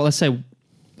maybe, let's say,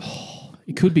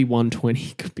 it could be 120,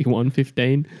 it could be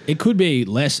 115. It could be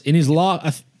less. In his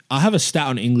last, I have a stat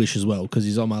on English as well because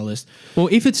he's on my list. Well,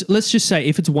 let's just say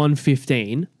if it's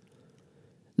 115,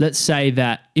 let's say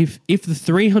that if the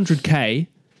 300K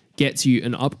gets you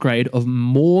an upgrade of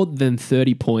more than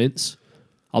 30 points,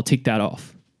 I'll tick that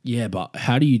off. Yeah, but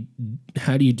how do you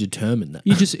determine that?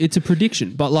 It's a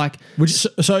prediction, but like,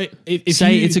 so if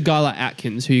say it's a guy like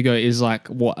Atkins who you go is like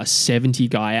what, a 70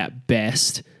 guy at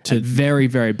best, to very,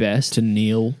 very best, to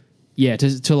Neil, yeah,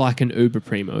 to like an Uber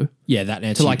Primo, yeah, that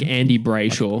answer, to like Andy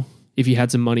Brayshaw, if you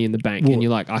had some money in the bank and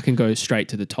you're like, I can go straight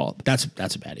to the top. That's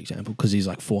a bad example because he's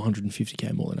like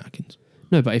 450K more than Atkins.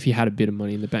 No, but if you had a bit of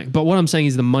money in the bank. But what I'm saying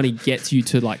is the money gets you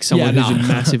to like someone who's a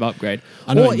massive upgrade.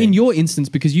 Or in your instance,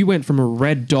 because you went from a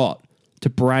red dot to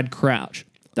Brad Crouch,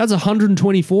 that's a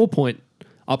 124 point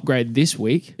upgrade this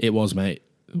week. It was, mate.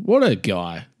 What a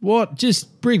guy. What?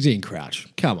 Just Briggsy and Crouch.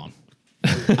 Come on.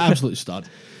 Absolute stud.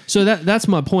 So that's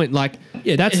my point. Like,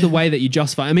 yeah, that's the way that you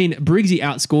justify. I mean, Briggsy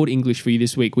outscored English for you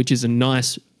this week, which is a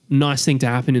nice thing to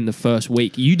happen in the first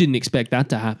week. You didn't expect that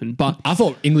to happen, but I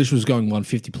thought English was going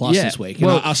 150 plus this week. And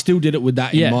well, I still did it with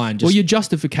that in mind. Well, your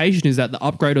justification is that the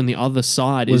upgrade on the other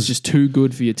side is just too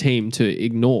good for your team to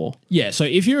ignore. Yeah, so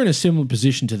if you're in a similar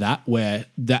position to that, where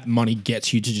that money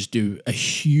gets you to just do a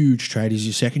huge trade as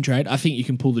your second trade, I think you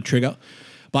can pull the trigger.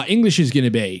 But English is going to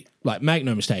be, like, make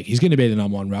no mistake, he's going to be the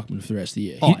number one ruckman for the rest of the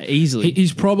year. Oh, easily.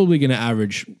 He's probably going to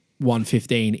average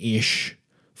 115-ish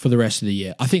for the rest of the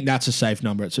year. I think that's a safe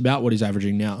number. It's about what he's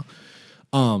averaging now.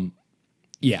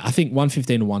 Yeah, I think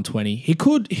 115 to 120. He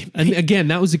could... And again,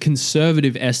 that was a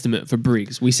conservative estimate for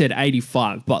Briggs. We said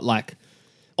 85, but like...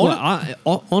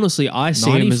 honestly, I see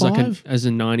 95? Him as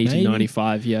a 90 maybe? To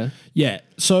 95, yeah. Yeah,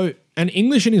 so... And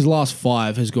English in his last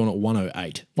 5 has gone at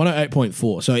 108.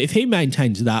 108.4. So if he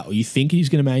maintains that, or you think he's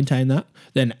going to maintain that,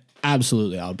 then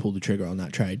absolutely I would pull the trigger on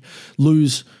that trade.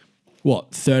 Lose,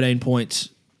 13 points,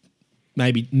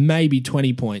 maybe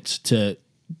 20 points to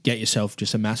get yourself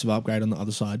just a massive upgrade on the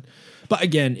other side. But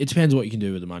again, it depends what you can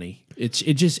do with the money.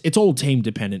 It's all team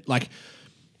dependent. Like,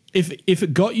 if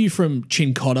it got you from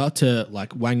Chincotta to like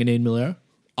Wanganeen Miller,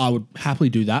 I would happily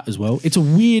do that as well. It's a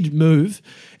weird move.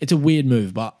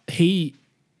 But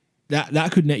that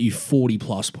could net you 40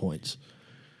 plus points.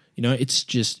 You know, it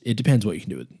depends what you can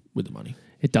do with the money.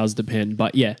 It does depend,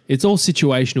 but yeah, it's all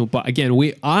situational. But again,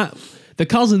 the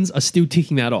cousins are still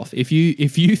ticking that off. If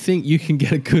you think you can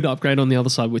get a good upgrade on the other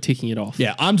side, we're ticking it off.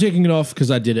 Yeah, I'm ticking it off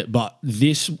because I did it, but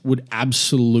this would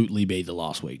absolutely be the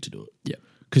last week to do it. Yeah,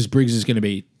 because Briggs is going to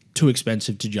be too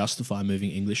expensive to justify moving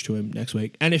English to him next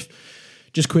week. And if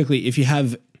just quickly, if you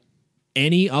have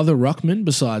any other ruckman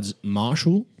besides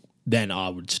Marshall, then I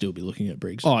would still be looking at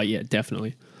Briggs. Oh, yeah,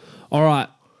 definitely. All right.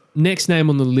 Next name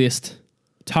on the list,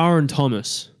 Taron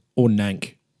Thomas. Or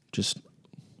Nank, just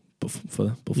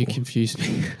before. You confused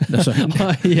me. No, sorry.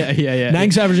 yeah.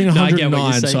 Nank's averaging No, I get what you're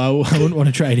 109, saying. so I wouldn't want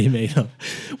to trade him either.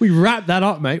 We wrapped that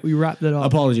up, mate. We wrapped it up.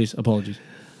 Apologies.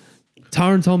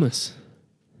 Taron Thomas.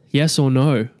 Yes or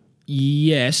no?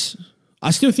 Yes.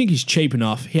 I still think he's cheap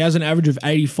enough. He has an average of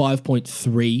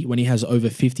 85.3 when he has over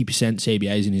 50%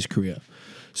 CBAs in his career.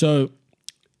 So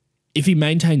if he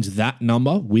maintains that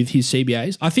number with his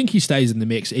CBAs, I think he stays in the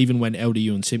mix even when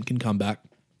LDU and Simpkin come back.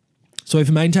 So if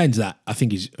he maintains that, I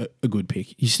think he's a good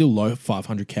pick. He's still low,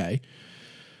 500K.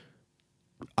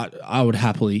 I would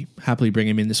happily bring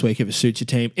him in this week if it suits your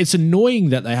team. It's annoying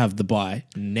that they have the bye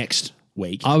next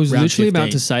week. I was round literally 15.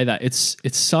 about to say that.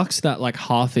 It sucks that like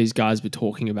half these guys we're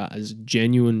talking about as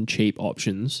genuine cheap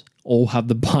options all have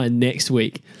the buy next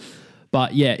week.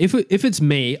 But yeah, if it's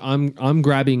me, I'm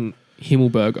grabbing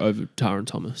Himmelberg over Taron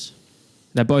Thomas.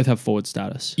 They both have forward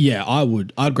status. Yeah,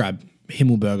 I'd grab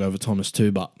Himmelberg over Thomas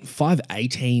too, but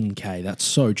 518K, that's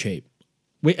so cheap.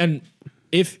 And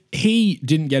if he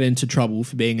didn't get into trouble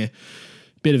for being a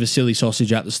bit of a silly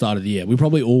sausage at the start of the year, we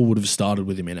probably all would have started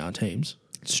with him in our teams.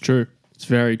 It's true. It's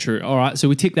very true. All right, so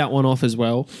we tick that one off as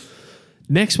well.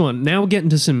 Next one. Now we're getting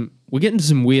to some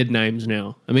weird names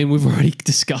now. I mean, we've already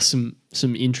discussed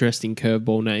some interesting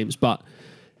curveball names, but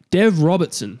Dev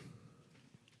Robertson.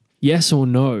 Yes or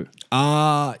no?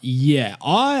 Yeah.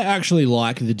 I actually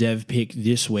like the Dev pick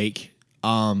this week.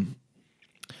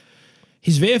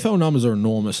 His VFL numbers are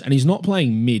enormous, and he's not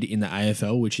playing mid in the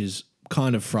AFL, which is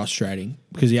kind of frustrating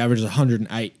because he averages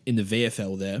 108 in the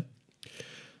VFL there.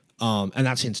 And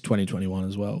that's since 2021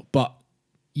 as well. But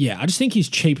yeah, I just think he's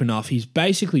cheap enough. He's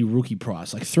basically rookie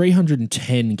price, like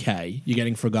 310K you're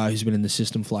getting for a guy who's been in the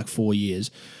system for like 4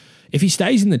 years. If he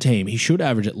stays in the team, he should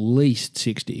average at least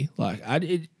 60. Like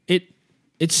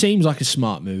it seems like a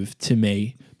smart move to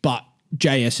me, but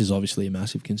JS is obviously a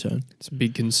massive concern. It's a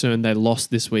big concern. They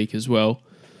lost this week as well.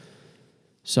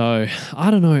 So I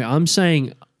don't know. I'm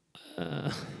saying,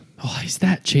 he's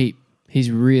that cheap. He's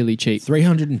really cheap.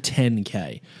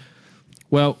 310K.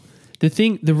 Well,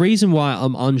 the reason why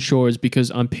I'm unsure is because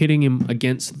I'm pitting him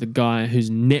against the guy who's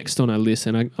next on our list,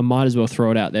 and I might as well throw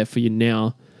it out there for you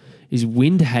now, is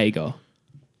Windhager.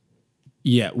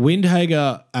 Yeah,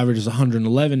 Windhager averages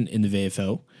 111 in the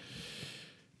VFL.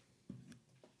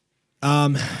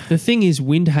 The thing is,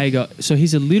 Windhager, so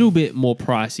he's a little bit more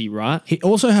pricey, right? He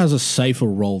also has a safer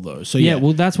role though. So Yeah,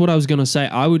 well, that's what I was going to say.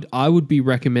 I would be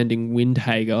recommending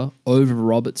Windhager over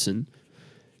Robertson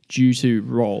due to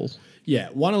role. Yeah,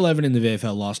 111 in the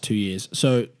VFL last 2 years.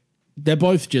 So they're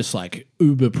both just like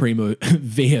uber primo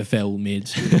VFL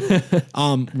mids.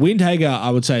 Windhager,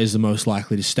 I would say, is the most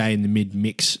likely to stay in the mid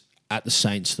mix at the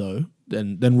Saints though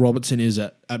than Robertson is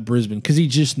at Brisbane, because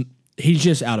he's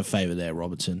just out of favour there,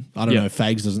 Robertson. I don't know,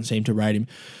 Fags doesn't seem to rate him.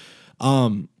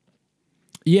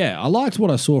 Yeah, I liked what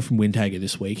I saw from Windhager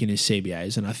this week in his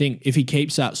CBAs, and I think if he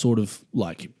keeps that sort of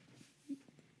like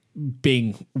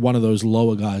being one of those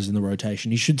lower guys in the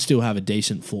rotation, he should still have a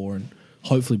decent floor and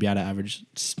hopefully be able to average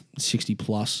 60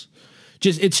 plus.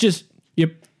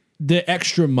 The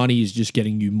extra money is just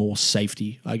getting you more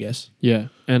safety, I guess. Yeah,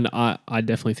 and I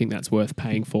definitely think that's worth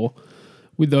paying for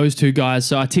with those two guys.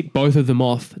 So I tick both of them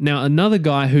off. Now, another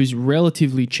guy who's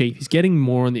relatively cheap, he's getting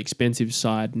more on the expensive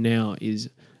side now, is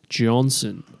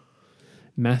Johnson.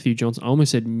 Matthew Johnson. I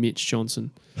almost said Mitch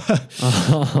Johnson.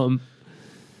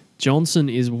 Johnson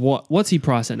is what's he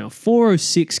priced at now?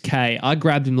 406K. I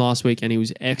grabbed him last week and he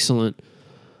was excellent.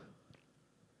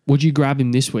 Would you grab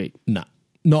him this week? No,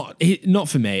 not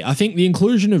for me. I think the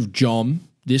inclusion of John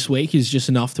this week is just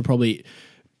enough to probably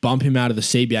bump him out of the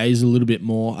CBAs a little bit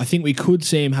more. I think we could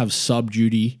see him have sub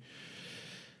duty.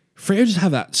 Freo just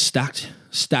have that stacked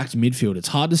midfield. It's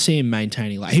hard to see him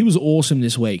maintaining. Like, he was awesome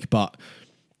this week, but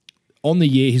on the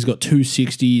year he's got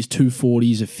 260s,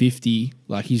 240s, a 50.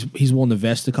 Like, he's worn the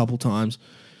vest a couple times,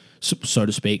 so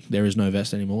to speak. There is no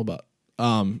vest anymore, but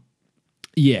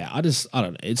yeah, I don't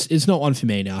know. It's not one for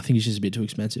me now. I think it's just a bit too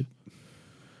expensive.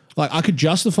 Like, I could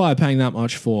justify paying that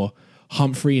much for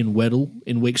Humphrey and Weddle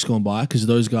in weeks gone by, because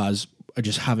those guys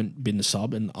just haven't been the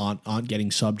sub and aren't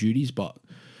getting sub duties. But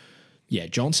yeah,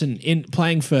 Johnson in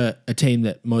playing for a team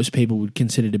that most people would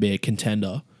consider to be a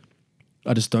contender,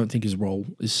 I just don't think his role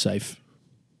is safe.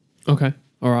 Okay,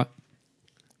 all right.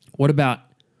 What about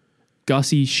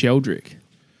Gussie Sheldrick?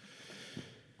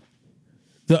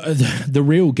 The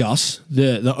real Gus,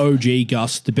 the OG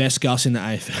Gus, the best Gus in the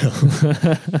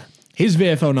AFL. His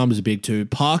VFL numbers are big too.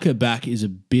 Parker back is a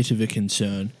bit of a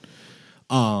concern.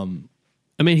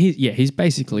 I mean, he's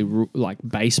basically like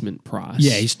basement price.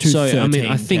 Yeah, he's So I mean,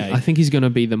 I 213K. think he's going to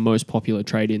be the most popular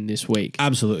trade in this week.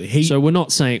 Absolutely. So we're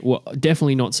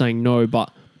definitely not saying no,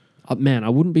 but man, I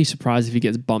wouldn't be surprised if he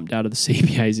gets bumped out of the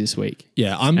CBAs this week.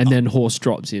 Yeah, and then Horse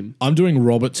drops him. I'm doing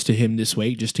Roberts to him this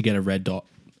week just to get a red dot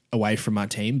away from my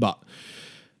team, but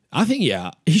I think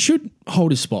he should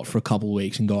hold his spot for a couple of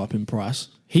weeks and go up in price.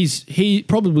 He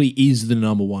probably is the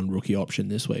number one rookie option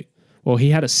this week. Well,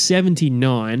 he had a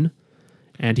 79.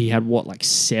 And he had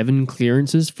 7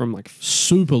 clearances from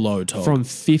Super low total. from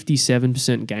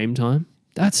 57% game time.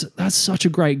 That's such a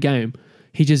great game.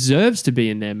 He deserves to be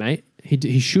in there, mate.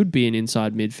 He should be an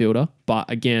inside midfielder, but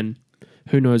again,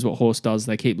 who knows what Horse does?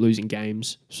 They keep losing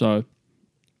games, so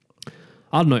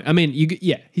I don't know. I mean,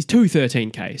 he's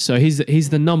 213K, so he's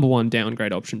the number one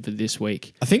downgrade option for this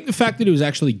week. I think the fact that he was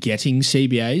actually getting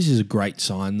CBAs is a great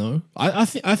sign, though. I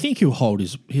think he'll hold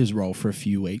his role for a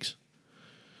few weeks.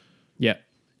 Yeah.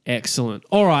 Excellent.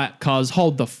 All right, cuz,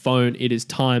 hold the phone. It is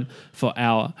time for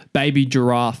our baby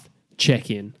giraffe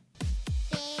check-in.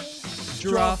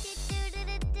 Giraffe.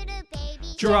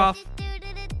 Giraffe.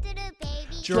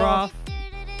 Giraffe.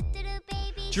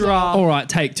 Giraffe. All right,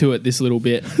 take to it this little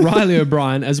bit. Riley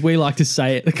O'Brien, as we like to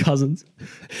say it, the cousins,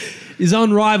 is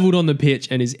unrivaled on the pitch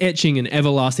and is etching an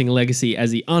everlasting legacy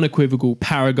as the unequivocal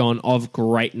paragon of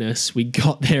greatness. We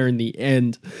got there in the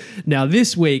end. Now,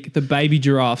 this week, the baby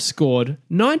giraffe scored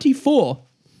 94.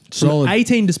 Solid.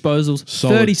 18 disposals,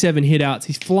 Solid. 37 hitouts.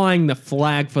 He's flying the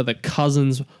flag for the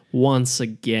cousins once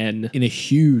again. In a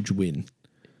huge win.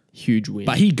 Huge win.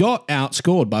 But he got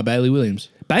outscored by Bailey Williams.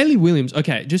 Bailey Williams,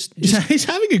 okay, just He's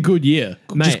having a good year,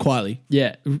 Mate. just quietly.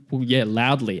 yeah, well, yeah,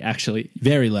 loudly, actually.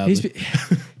 Very loudly.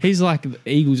 He's like the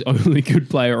Eagles' only good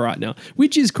player right now,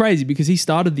 which is crazy because he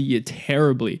started the year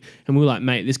terribly. And we were like,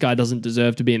 mate, this guy doesn't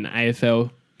deserve to be in the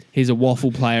AFL. He's a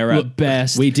waffle player at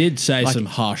best. We did say some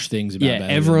harsh things about Bailey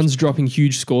everyone's Williams. dropping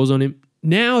huge scores on him.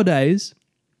 Nowadays,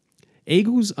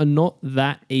 Eagles are not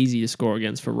that easy to score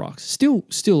against for rucks.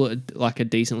 Still a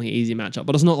decently easy matchup,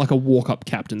 but it's not like a walk-up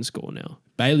captain score now.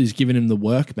 Bailey's giving him the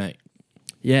work, mate.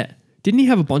 Yeah. Didn't he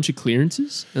have a bunch of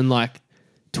clearances and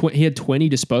he had 20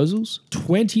 disposals?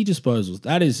 20 disposals.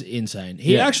 That is insane.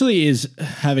 He Yeah. actually is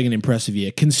having an impressive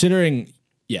year, considering,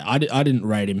 I didn't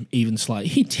rate him even slightly.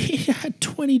 He had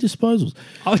 20 disposals.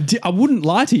 I wouldn't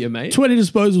lie to you, mate. 20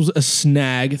 disposals, a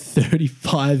snag,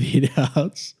 35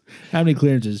 hitouts. How many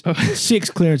clearances? 6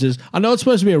 clearances. I know it's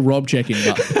supposed to be a Rob check-in,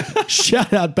 but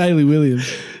shout out Bailey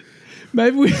Williams.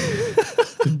 Maybe we...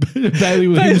 Bailey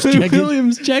Williams Bailey check-in.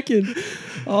 Williams check-in.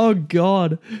 Oh,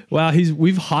 God. Wow,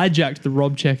 we've hijacked the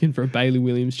Rob check-in for a Bailey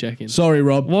Williams check-in. Sorry,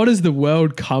 Rob. What is the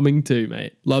world coming to,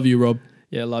 mate? Love you, Rob.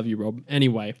 Yeah, love you, Rob.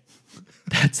 Anyway,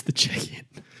 that's the check-in.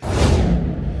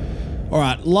 All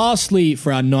right, lastly,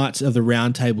 for our Knights of the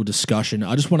Round Table discussion,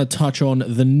 I just want to touch on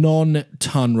the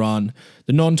non-ton run.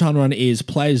 The non-ton run is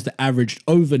players that averaged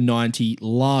over 90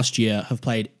 last year, have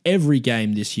played every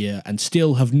game this year, and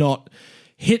still have not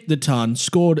hit the ton,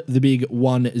 scored the big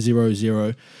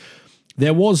 1-0-0.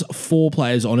 There was 4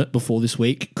 players on it before this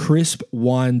week: Crisp,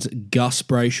 Wines, Gus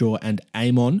Brayshaw, and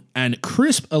Amon. And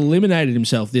Crisp eliminated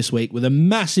himself this week with a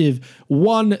massive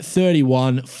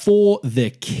 131 for the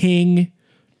king.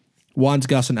 Wines,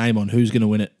 Gus, and Amon. Who's going to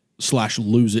win it /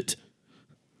 lose it?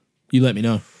 You let me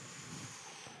know.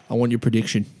 I want your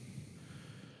prediction.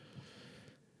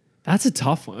 That's a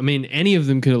tough one. I mean, any of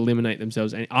them could eliminate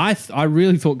themselves. I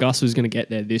really thought Gus was going to get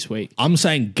there this week. I'm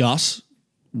saying Gus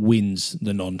wins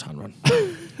the non-ton run.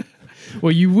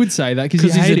 Well, you would say that because you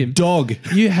Because he's hate a him. dog.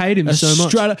 You hate him so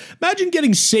much. Straight up. Imagine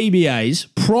getting CBAs,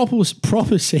 proper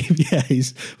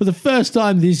CBAs, for the first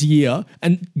time this year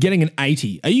and getting an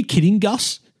 80. Are you kidding,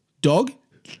 Gus? Dog?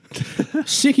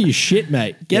 Sick of your shit,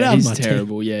 mate. Get out of he's my team.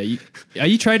 terrible. Yeah. Are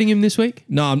you trading him this week?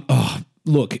 No,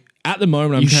 look, at the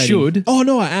moment I'm You trading. should. Oh,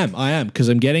 no, I am, because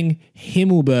I'm getting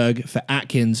Himmelberg for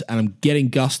Atkins and I'm getting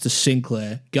Gus to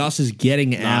Sinclair. Gus is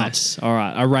getting out. Nice. All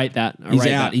right. I rate that. He's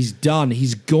out. He's done.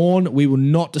 He's gone. We will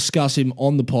not discuss him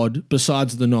on the pod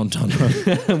besides the non-ton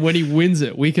run. When he wins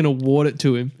it, we can award it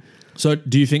to him. So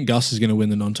do you think Gus is going to win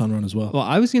the non-ton run as well? Well,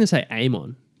 I was going to say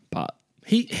Amon, but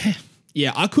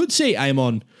Yeah, I could see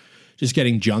Amon just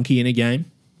getting junky in a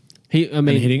game.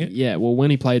 Hitting it? Yeah, well, when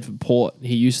he played for Port,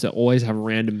 he used to always have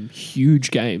random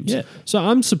huge games. Yeah. So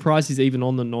I'm surprised he's even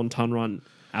on the non-ton run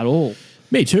at all.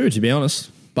 Me too, to be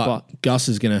honest. But Gus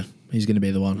is gonna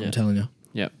be the one, I'm telling you.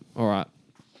 Yep. All right.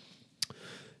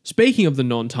 Speaking of the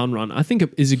non-ton run, I think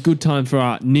it is a good time for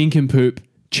our nincompoop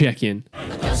check-in.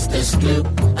 Augustus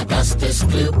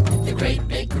Gloop, the great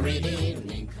big greedy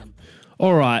nincompoop.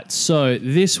 All right, so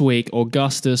this week,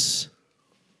 Augustus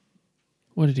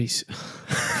What did he say?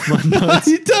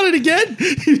 You've done it again.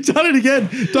 You've done it again.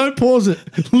 Don't pause it.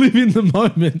 Live in the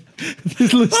moment.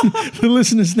 The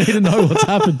listeners need to know what's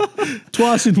happened.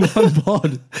 Twice in one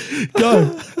pod.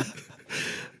 Go.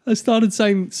 I started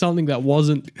saying something that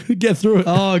wasn't. Get through it.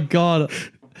 Oh, God.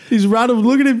 He's rattled.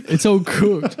 Look at him. It's all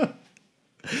cooked.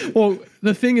 Well,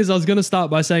 the thing is, I was going to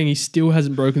start by saying he still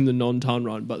hasn't broken the non-ton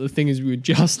run, but the thing is, we were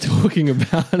just talking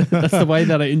about it. That's the way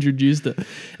that I introduced it.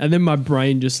 And then my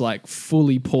brain just like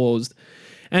fully paused.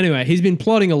 Anyway, he's been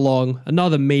plodding along.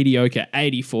 Another mediocre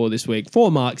 84 this week.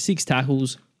 4 marks, 6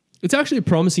 tackles. It's actually a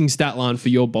promising stat line for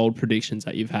your bold predictions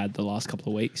that you've had the last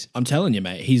couple of weeks. I'm telling you,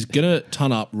 mate, he's going to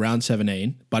ton up round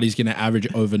 17, but he's going to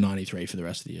average over 93 for the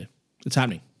rest of the year. It's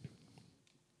happening.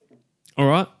 All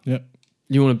right. Yep.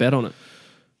 You want to bet on it?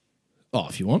 Oh,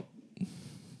 if you want.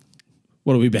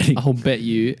 What are we betting? I'll bet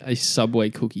you a Subway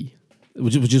cookie.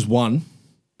 Which is one.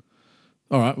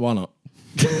 All right, why not?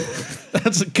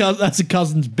 That's a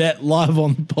cousin's bet live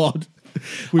on the pod.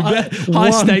 We bet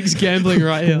High stakes gambling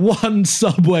right here. one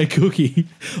Subway cookie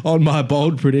on my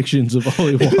bold predictions of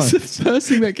Ollie It's Wines. the first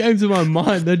thing that came to my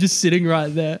mind. They're just sitting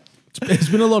right there. There's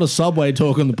been a lot of Subway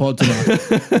talk on the pod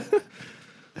tonight.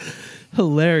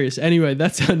 Hilarious. Anyway,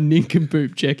 that's our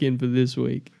nincompoop check-in for this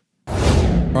week.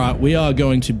 All right, we are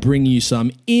going to bring you some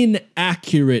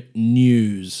inaccurate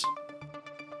news.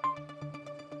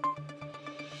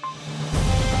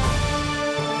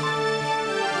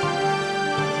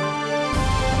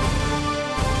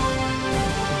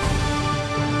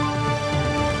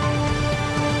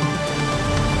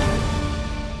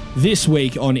 This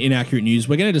week on Inaccurate News,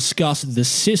 we're going to discuss the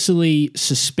Sicily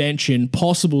suspension,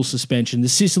 possible suspension, the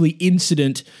Sicily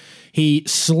incident. He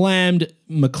slammed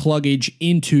McCluggage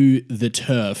into the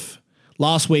turf.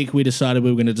 Last week, we decided we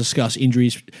were going to discuss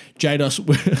injuries.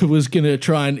 Jaydos was going to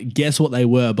try and guess what they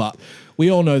were, but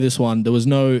we all know this one. There was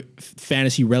no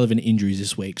fantasy relevant injuries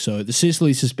this week. So the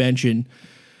Sicily suspension,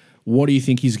 what do you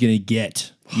think he's going to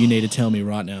get? You need to tell me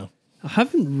right now. I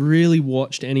haven't really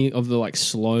watched any of the like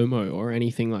slow-mo or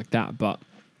anything like that, but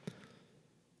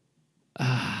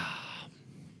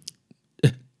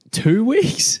 2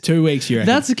 weeks? 2 weeks, you reckon?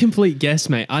 That's a complete guess,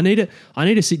 mate. I need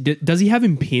to see. Does he have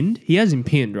him pinned? He has him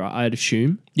pinned, right? I'd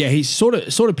assume. Yeah, he sort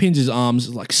of pins his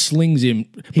arms, like slings him.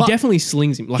 He definitely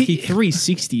slings him. Like he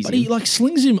 360s But him. he like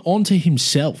slings him onto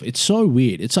himself. It's so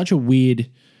weird. It's such a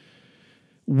weird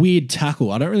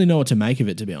tackle. I don't really know what to make of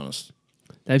it, to be honest.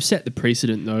 They've set the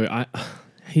precedent, though.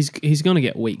 He's going to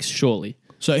get weeks, surely.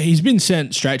 So he's been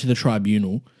sent straight to the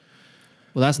tribunal,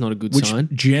 Well, that's not a good which sign.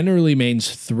 generally means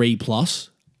 3+.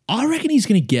 I reckon he's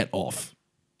going to get off.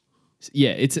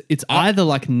 Yeah, it's either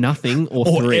like nothing or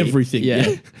 3. Everything.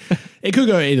 Yeah. It could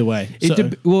go either way.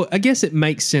 Well, I guess it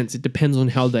makes sense. It depends on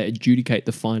how they adjudicate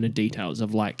the finer details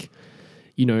of like,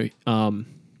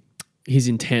 his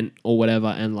intent or whatever,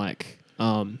 and like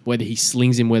whether he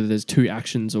slings him, whether there's 2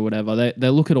 actions or whatever. They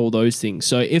look at all those things.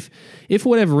 So if for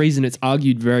whatever reason it's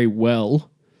argued very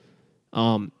well,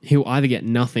 he'll either get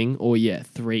nothing or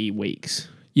 3 weeks.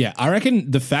 yeah, I reckon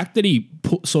the fact that he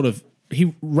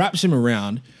he wraps him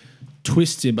around,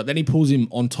 twists him, but then he pulls him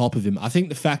on top of him. I think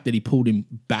the fact that he pulled him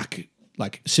back,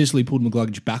 like Sicily pulled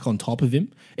McCluggage back on top of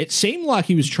him, it seemed like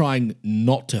he was trying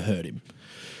not to hurt him.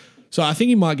 So I think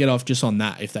he might get off just on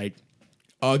that if they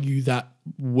argue that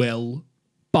well.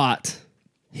 But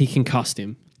he concussed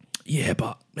him. Yeah,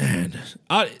 but man,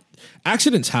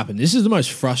 accidents happen. This is the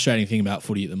most frustrating thing about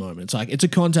footy at the moment. It's like, it's a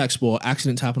contact sport.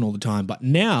 Accidents happen all the time. But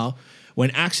now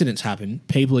when accidents happen,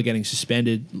 people are getting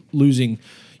suspended, losing,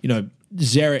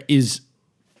 Zeret is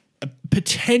a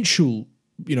potential,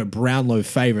 Brownlow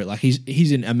favourite. Like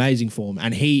he's in amazing form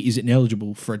and he is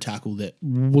ineligible for a tackle that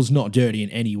was not dirty in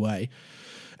any way.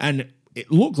 And it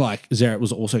looked like Zeret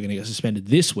was also going to get suspended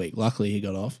this week. Luckily he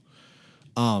got off.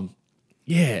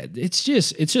 Yeah, it's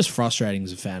just frustrating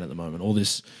as a fan at the moment, all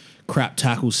this crap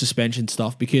tackle suspension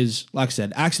stuff, because like I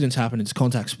said, accidents happen, it's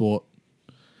contact sport.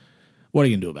 What are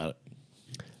you going to do about it?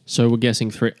 So we're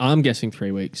guessing 3. I'm guessing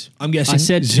 3 weeks. I'm guessing I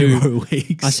said 0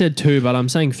 weeks. I said 2, but I'm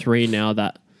saying 3 now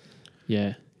that,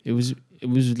 it was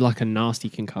like a nasty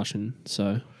concussion.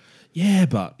 So Yeah,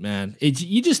 but man,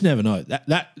 you just never know.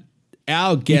 That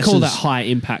our guess you call that high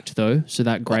impact though, so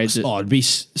that grades it. Oh,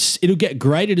 it'll get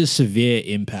graded as severe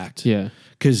impact. Yeah,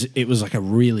 because it was like a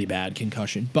really bad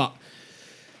concussion. But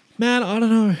man, I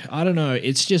don't know.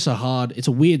 It's just it's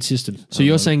a weird system. So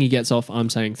you're saying he gets off? I'm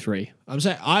saying 3. I'm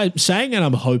saying, and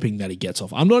I'm hoping that he gets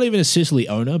off. I'm not even a Sicily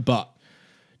owner, but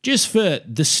just for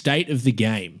the state of the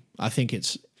game, I think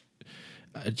it's.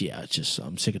 It's just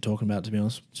I'm sick of talking about it, to be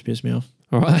honest. It's pissed me off.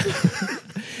 All right.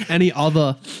 Any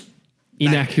other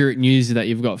inaccurate news that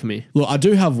you've got for me? Look, I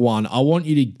do have one. I want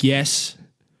you to guess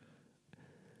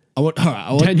All right,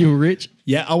 I want, Daniel Rich.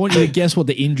 yeah, I want you to guess what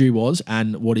the injury was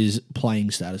and what his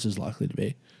playing status is likely to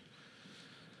be.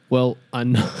 Well, I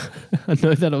know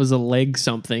that it was a leg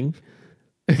something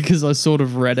because I sort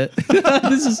of read it.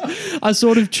 I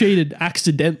sort of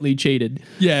accidentally cheated.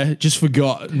 Yeah, just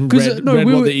forgot. Because Read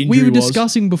what the injury we were was.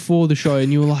 discussing before the show,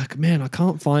 and you were like, "Man, I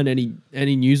can't find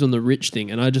any news on the Rich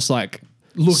thing," and I just like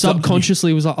Looked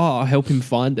subconsciously was like, "Oh, I'll help him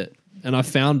find it," and I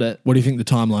found it. What do you think the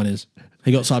timeline is?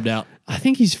 He got subbed out. I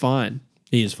think he's fine.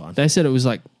 He is fine. They said it was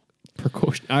like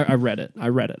precaution. I read it.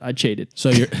 I cheated. So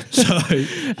you're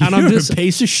And I'm you're just a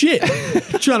piece of shit.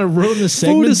 Trying to ruin the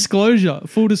segment.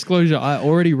 Full disclosure. I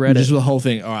already read Just it. the whole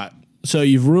thing. All right. So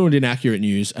you've ruined inaccurate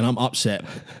news, and I'm upset.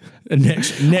 And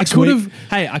next I could week, have.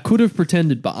 Hey, I could have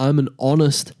pretended, but I'm an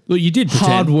honest, well, you did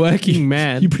pretend. hard-working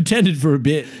man. You pretended for a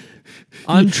bit.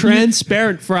 I'm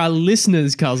transparent for our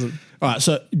listeners, cousin. All right,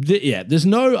 so there's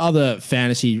no other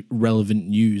fantasy relevant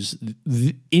news,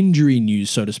 injury news,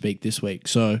 so to speak, this week.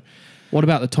 So What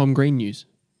about the Tom Green news?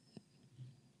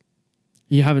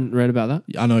 You haven't read about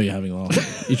that? I know you're having a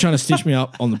laugh. You're trying to stitch me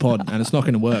up on the pod, and it's not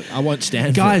going to work. I won't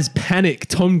stand Guys, for it. panic.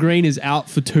 Tom Green is out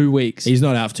for 2 weeks. He's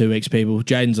not out for 2 weeks, people.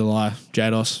 Jaden's a liar.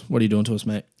 Jaydos, what are you doing to us,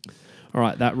 mate? All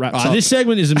right, that wraps All right, up. this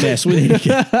segment is a mess. We need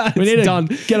to done.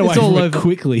 get away It's all from it over.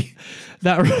 quickly.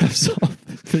 That wraps up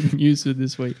the news for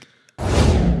this week.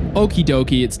 Okie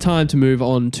dokie, it's time to move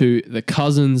on to the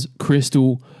Cousins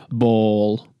Crystal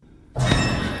Ball.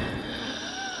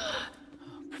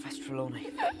 Professor Trelawney.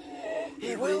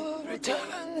 He will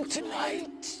return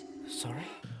tonight. Sorry?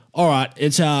 All right,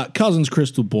 it's our cousin's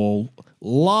crystal ball.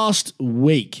 Last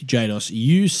week, Jaydos,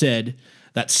 you said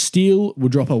that Steele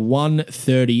would drop a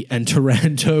 130 and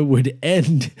Taranto would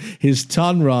end his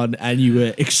ton run, and you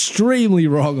were extremely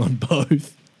wrong on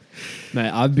both. Mate,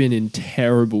 I've been in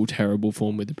terrible, terrible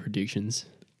form with the predictions.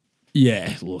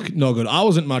 Yeah, look, not good. I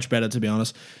wasn't much better, to be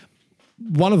honest.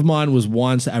 One of mine was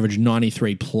Wines to average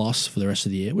 93 plus for the rest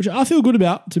of the year, which I feel good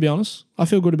about, to be honest. I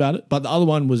feel good about it. But the other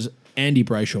one was Andy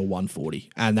Brayshaw 140,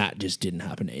 and that just didn't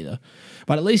happen either.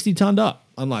 But at least he turned up,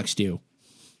 unlike Steele.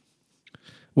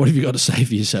 What have you got to say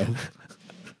for yourself?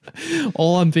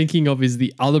 All I'm thinking of is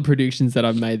the other predictions that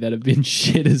I've made that have been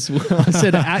shit as well. I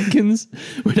said Atkins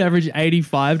would average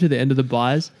 85 to the end of the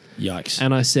buys. Yikes.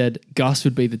 And I said Gus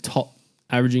would be the top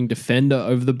averaging defender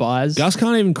over the buys. Gus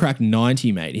can't even crack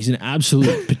 90, mate. He's an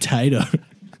absolute potato.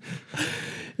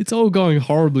 It's all going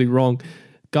horribly wrong.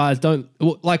 Guys, don't,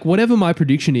 like, whatever my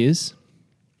prediction is,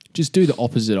 just do the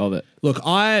opposite of it. Look,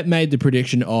 I made the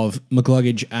prediction of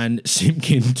McCluggage and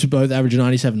Simpkin to both average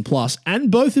 97 plus, and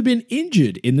both have been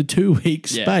injured in the 2 week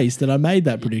space that I made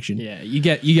that prediction. Yeah, you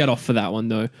get off for that one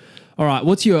though. All right,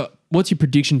 what's your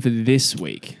prediction for this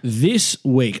week? This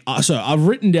week, so I've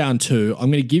written down two.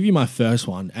 I'm going to give you my first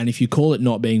one, and if you call it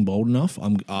not being bold enough,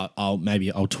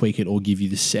 I'll tweak it or give you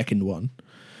the second one.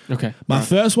 Okay. My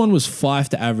first one was 5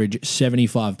 to average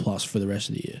 75 plus for the rest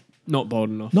of the year. Not bold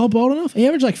enough. Not bold enough? He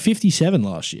averaged like 57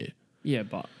 last year. Yeah,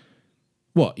 but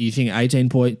What, you think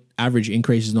 18-point average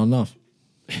increase is not enough?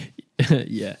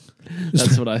 yeah,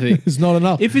 that's what I think. It's not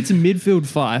enough. If it's a midfield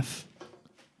five,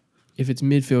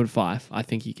 I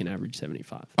think he can average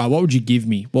 75. What would you give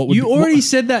me? You already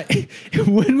said that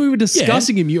when we were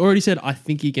discussing him. You already said, I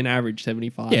think he can average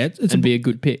 75 and be a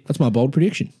good pick. That's my bold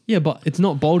prediction. Yeah, but it's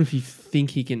not bold if you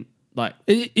think he can, like,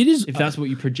 It is. if that's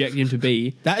what you project him to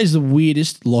be. That is the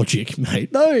weirdest logic,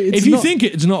 mate. No, it's if you not. think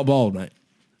it, it's not bold, mate.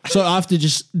 So I have to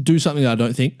just do something that I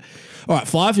don't think. All right,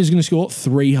 5 is going to score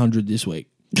 300 this week.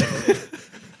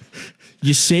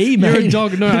 You see, mate? You're a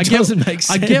dog. No, It doesn't make sense.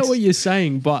 I get what you're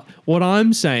saying, but what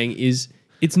I'm saying is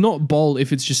it's not bold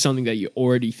if it's just something that you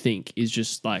already think is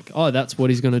just like, oh, that's what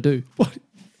he's going to do. What?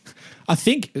 I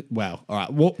think. Wow. All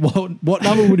right. What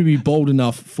number would be bold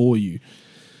enough for you?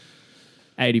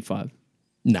 85.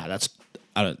 Nah, that's.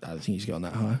 I don't think he's going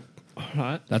that high. All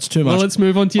right. That's too much. Well, let's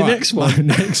move on to your All right, next one.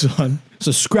 my next one.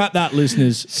 So scrap that,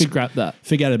 listeners. Scrap that.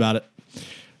 Forget about it.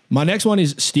 My next one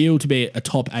is Steele to be a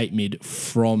top 8 mid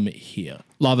from here.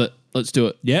 Love it. Let's do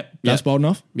it. Yep. That's Yep. bold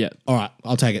enough? Yep. All right.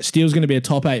 I'll take it. Steele's going to be a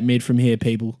top 8 mid from here,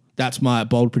 people. That's my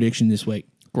bold prediction this week.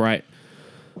 Great.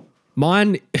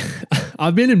 Mine,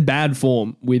 I've been in bad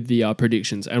form with the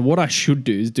predictions, and what I should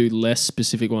do is do less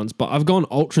specific ones, but I've gone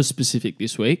ultra specific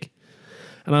this week,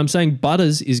 and I'm saying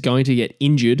Butters is going to get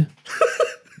injured.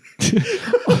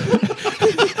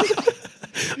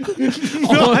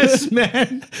 Nice,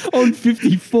 man. On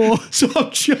 54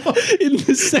 Top shot. in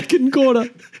the second quarter.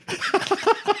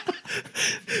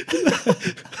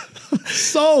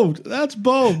 Sold. That's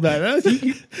bold, man.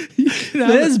 You can have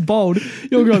There's bold.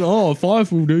 You're going, oh,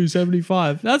 Fife will do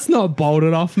 75. That's not bold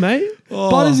enough, mate.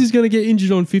 Butters is going to get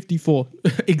injured on 54.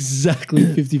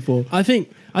 exactly 54. I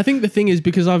think the thing is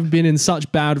because I've been in such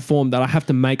bad form that I have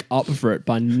to make up for it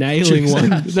by nailing Just one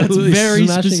that's absolutely very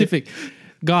smashing specific.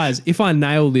 Guys, if I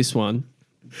nail this one,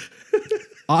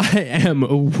 I am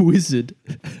a wizard.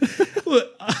 Look,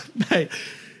 mate,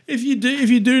 if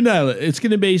you do nail it, it's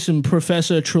going to be some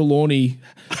Professor Trelawney,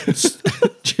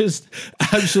 just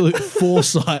absolute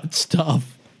foresight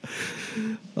stuff.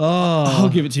 I'll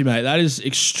give it to you, mate. That is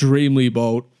extremely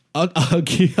bold. I'll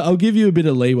give you a bit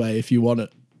of leeway if you want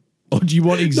it. Or do you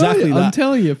want exactly that? I'm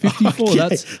telling you, 54. Okay.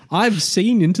 That's I've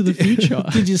seen into the future.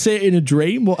 Did you see it in a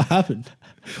dream? What happened?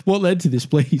 What led to this?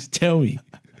 Please tell me.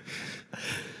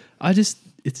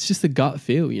 It's just a gut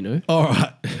feel, you know? All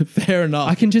right, fair enough.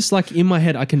 I can just in my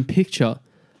head, I can picture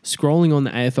scrolling on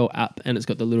the AFL app and it's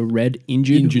got the little red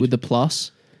injured. With the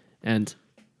plus and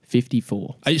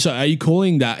 54. Are you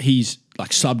calling that he's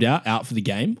subbed out for the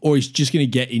game, or he's just going to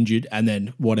get injured and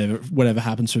then whatever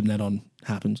happens from then on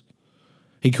happens?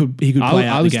 He could play out the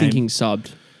game. I was thinking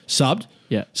subbed. Subbed?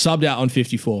 Yeah. Subbed out on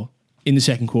 54 in the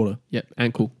second quarter. Yep,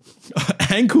 ankle.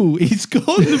 Ankle. He's got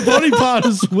the body part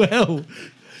as well.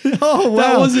 Oh, wow.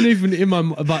 That wasn't even in my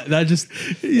mind, but that just,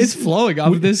 it's flowing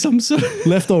up. There's some sort of,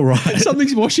 Left or right?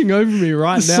 something's washing over me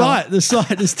right now. The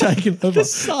site is taken over. The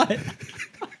site.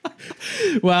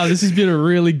 Wow, this has been a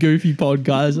really goofy pod,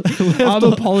 guys. I'm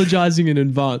apologizing in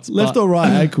advance. Left or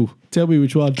right ankle? Tell me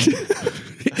which one.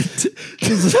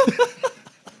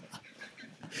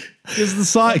 Does the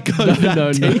site go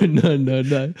that deep?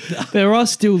 No. There are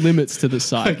still limits to the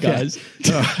site, guys.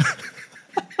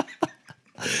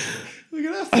 We're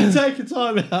going to have to take a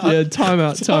time out. Yeah, time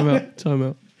out.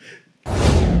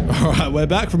 All right, we're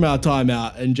back from our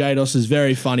timeout, and Jaydos'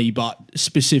 very funny but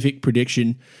specific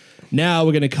prediction. Now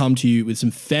we're going to come to you with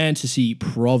some fantasy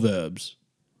proverbs.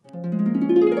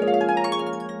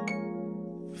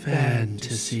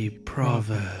 Fantasy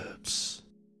proverbs.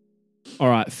 All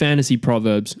right, fantasy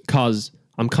proverbs, cuz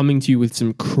I'm coming to you with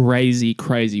some crazy,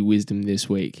 crazy wisdom this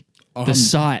week. The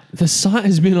site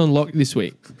has been unlocked this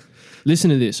week.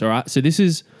 Listen to this, all right? So this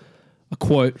is a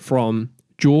quote from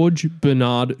George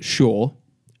Bernard Shaw,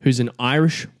 who's an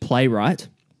Irish playwright.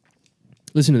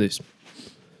 Listen to this.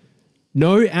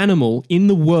 No animal in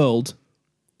the world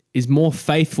is more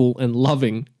faithful and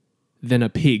loving than a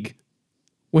pig.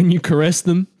 When you caress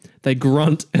them, they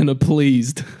grunt and are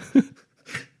pleased.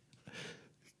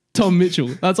 Tom Mitchell.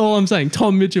 That's all I'm saying.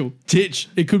 Tom Mitchell. Titch,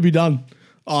 it could be done.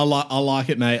 I like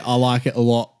it, mate. I like it a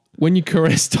lot. When you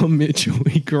caress Tom Mitchell,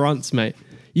 he grunts, mate.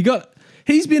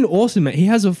 He's been awesome, mate. He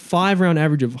has a 5-round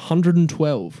average of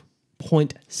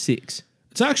 112.6.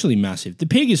 It's actually massive. The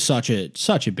pig is such a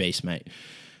beast, mate.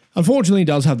 Unfortunately, he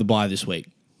does have the bye this week.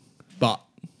 But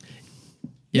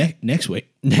yeah, next week.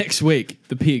 Next week,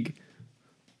 the pig.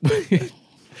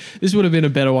 This would have been a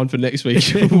better one for next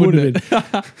week, It would have been.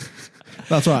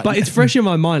 That's right. But it's fresh in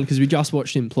my mind because we just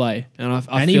watched him play, and I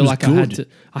he feel was like good.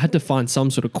 I had to find some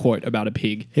sort of quote about a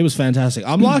pig. He was fantastic.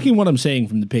 I'm liking what I'm seeing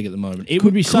from the pig at the moment. It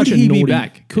would be such a Could he naughty... be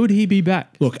back? Could he be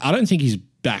back? Look, I don't think he's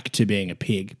back to being a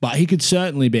pig, but he could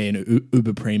certainly be an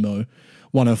uber primo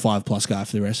 105 plus guy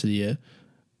for the rest of the year.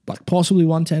 Possibly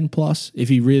 110 plus if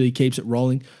he really keeps it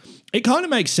rolling. It kind of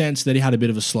makes sense that he had a bit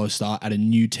of a slow start at a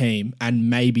new team, and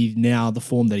maybe now the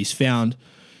form that he's found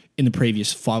in the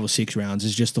previous 5 or 6 rounds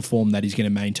is just the form that he's going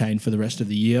to maintain for the rest of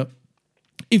the year.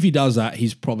 If he does that,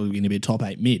 he's probably going to be a top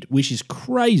 8 mid, which is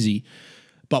crazy,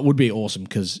 but would be awesome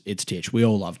because it's Titch. We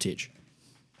all love Titch.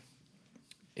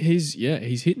 He's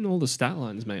hitting all the stat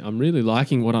lines, mate. I'm really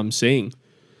liking what I'm seeing.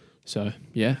 So,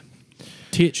 yeah.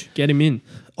 Titch, get him in.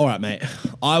 All right, mate.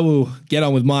 I will get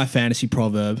on with my fantasy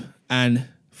proverb. And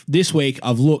this week,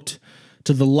 I've looked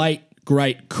to the late,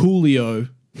 great Coolio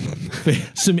for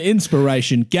some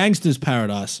inspiration. Gangster's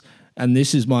Paradise. And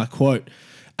this is my quote.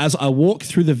 As I walk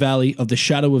through the valley of the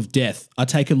shadow of death, I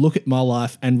take a look at my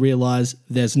life and realize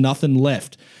there's nothing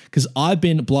left. Because I've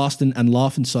been blasting and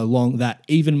laughing so long that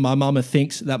even my mama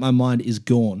thinks that my mind is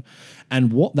gone.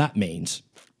 And what that means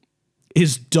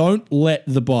is don't let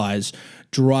the buys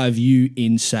drive you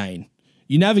insane.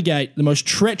 You navigate the most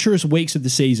treacherous weeks of the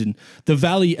season, the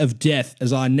valley of death,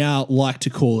 as I now like to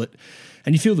call it,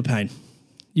 and you feel the pain.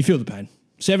 You feel the pain.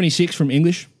 76 from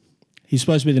English. He's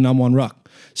supposed to be the number 1 ruck.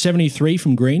 73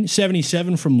 from Green.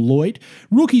 77 from Lloyd.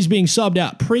 Rookies being subbed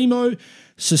out. Primo,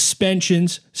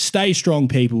 suspensions. Stay strong,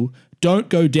 people. Don't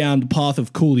go down the path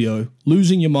of Coolio,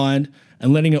 losing your mind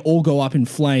and letting it all go up in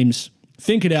flames.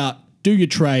 Think it out. Do your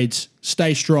trades.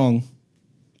 Stay strong.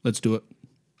 Let's do it.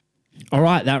 All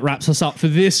right, that wraps us up for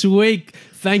this week.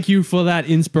 Thank you for that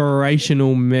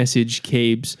inspirational message,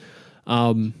 Keebs.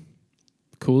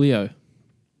 Coolio.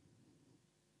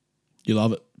 You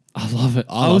love it. I love it.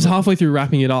 I love was it. halfway through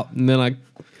wrapping it up, and then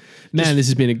this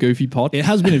has been a goofy pod. It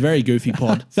has been a very goofy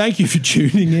pod. Thank you for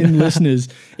tuning in, listeners.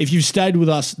 If you've stayed with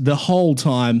us the whole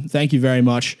time, thank you very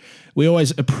much. We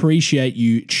always appreciate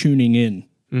you tuning in.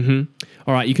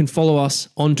 All right, you can follow us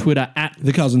on Twitter at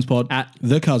The Cousins Pod. At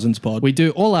The Cousins Pod. We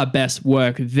do all our best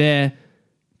work there.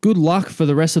 Good luck for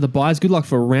the rest of the buys. Good luck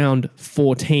for round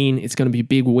 14. It's going to be a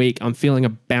big week. I'm feeling a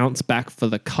bounce back for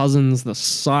the Cousins. The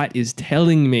site is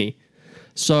telling me.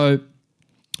 So,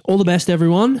 all the best,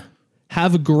 everyone.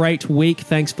 Have a great week.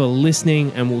 Thanks for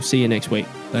listening, and we'll see you next week.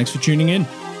 Thanks for tuning in.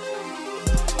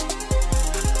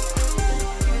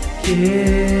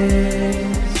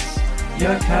 Kiss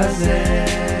your cousin.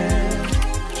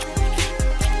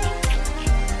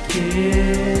 Kiss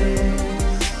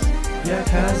your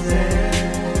cousin.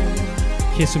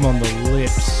 Kiss him on the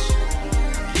lips.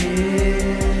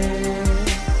 Kiss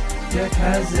your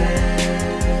cousin.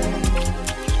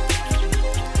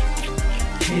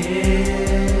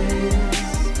 Kiss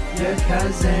your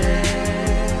cousin.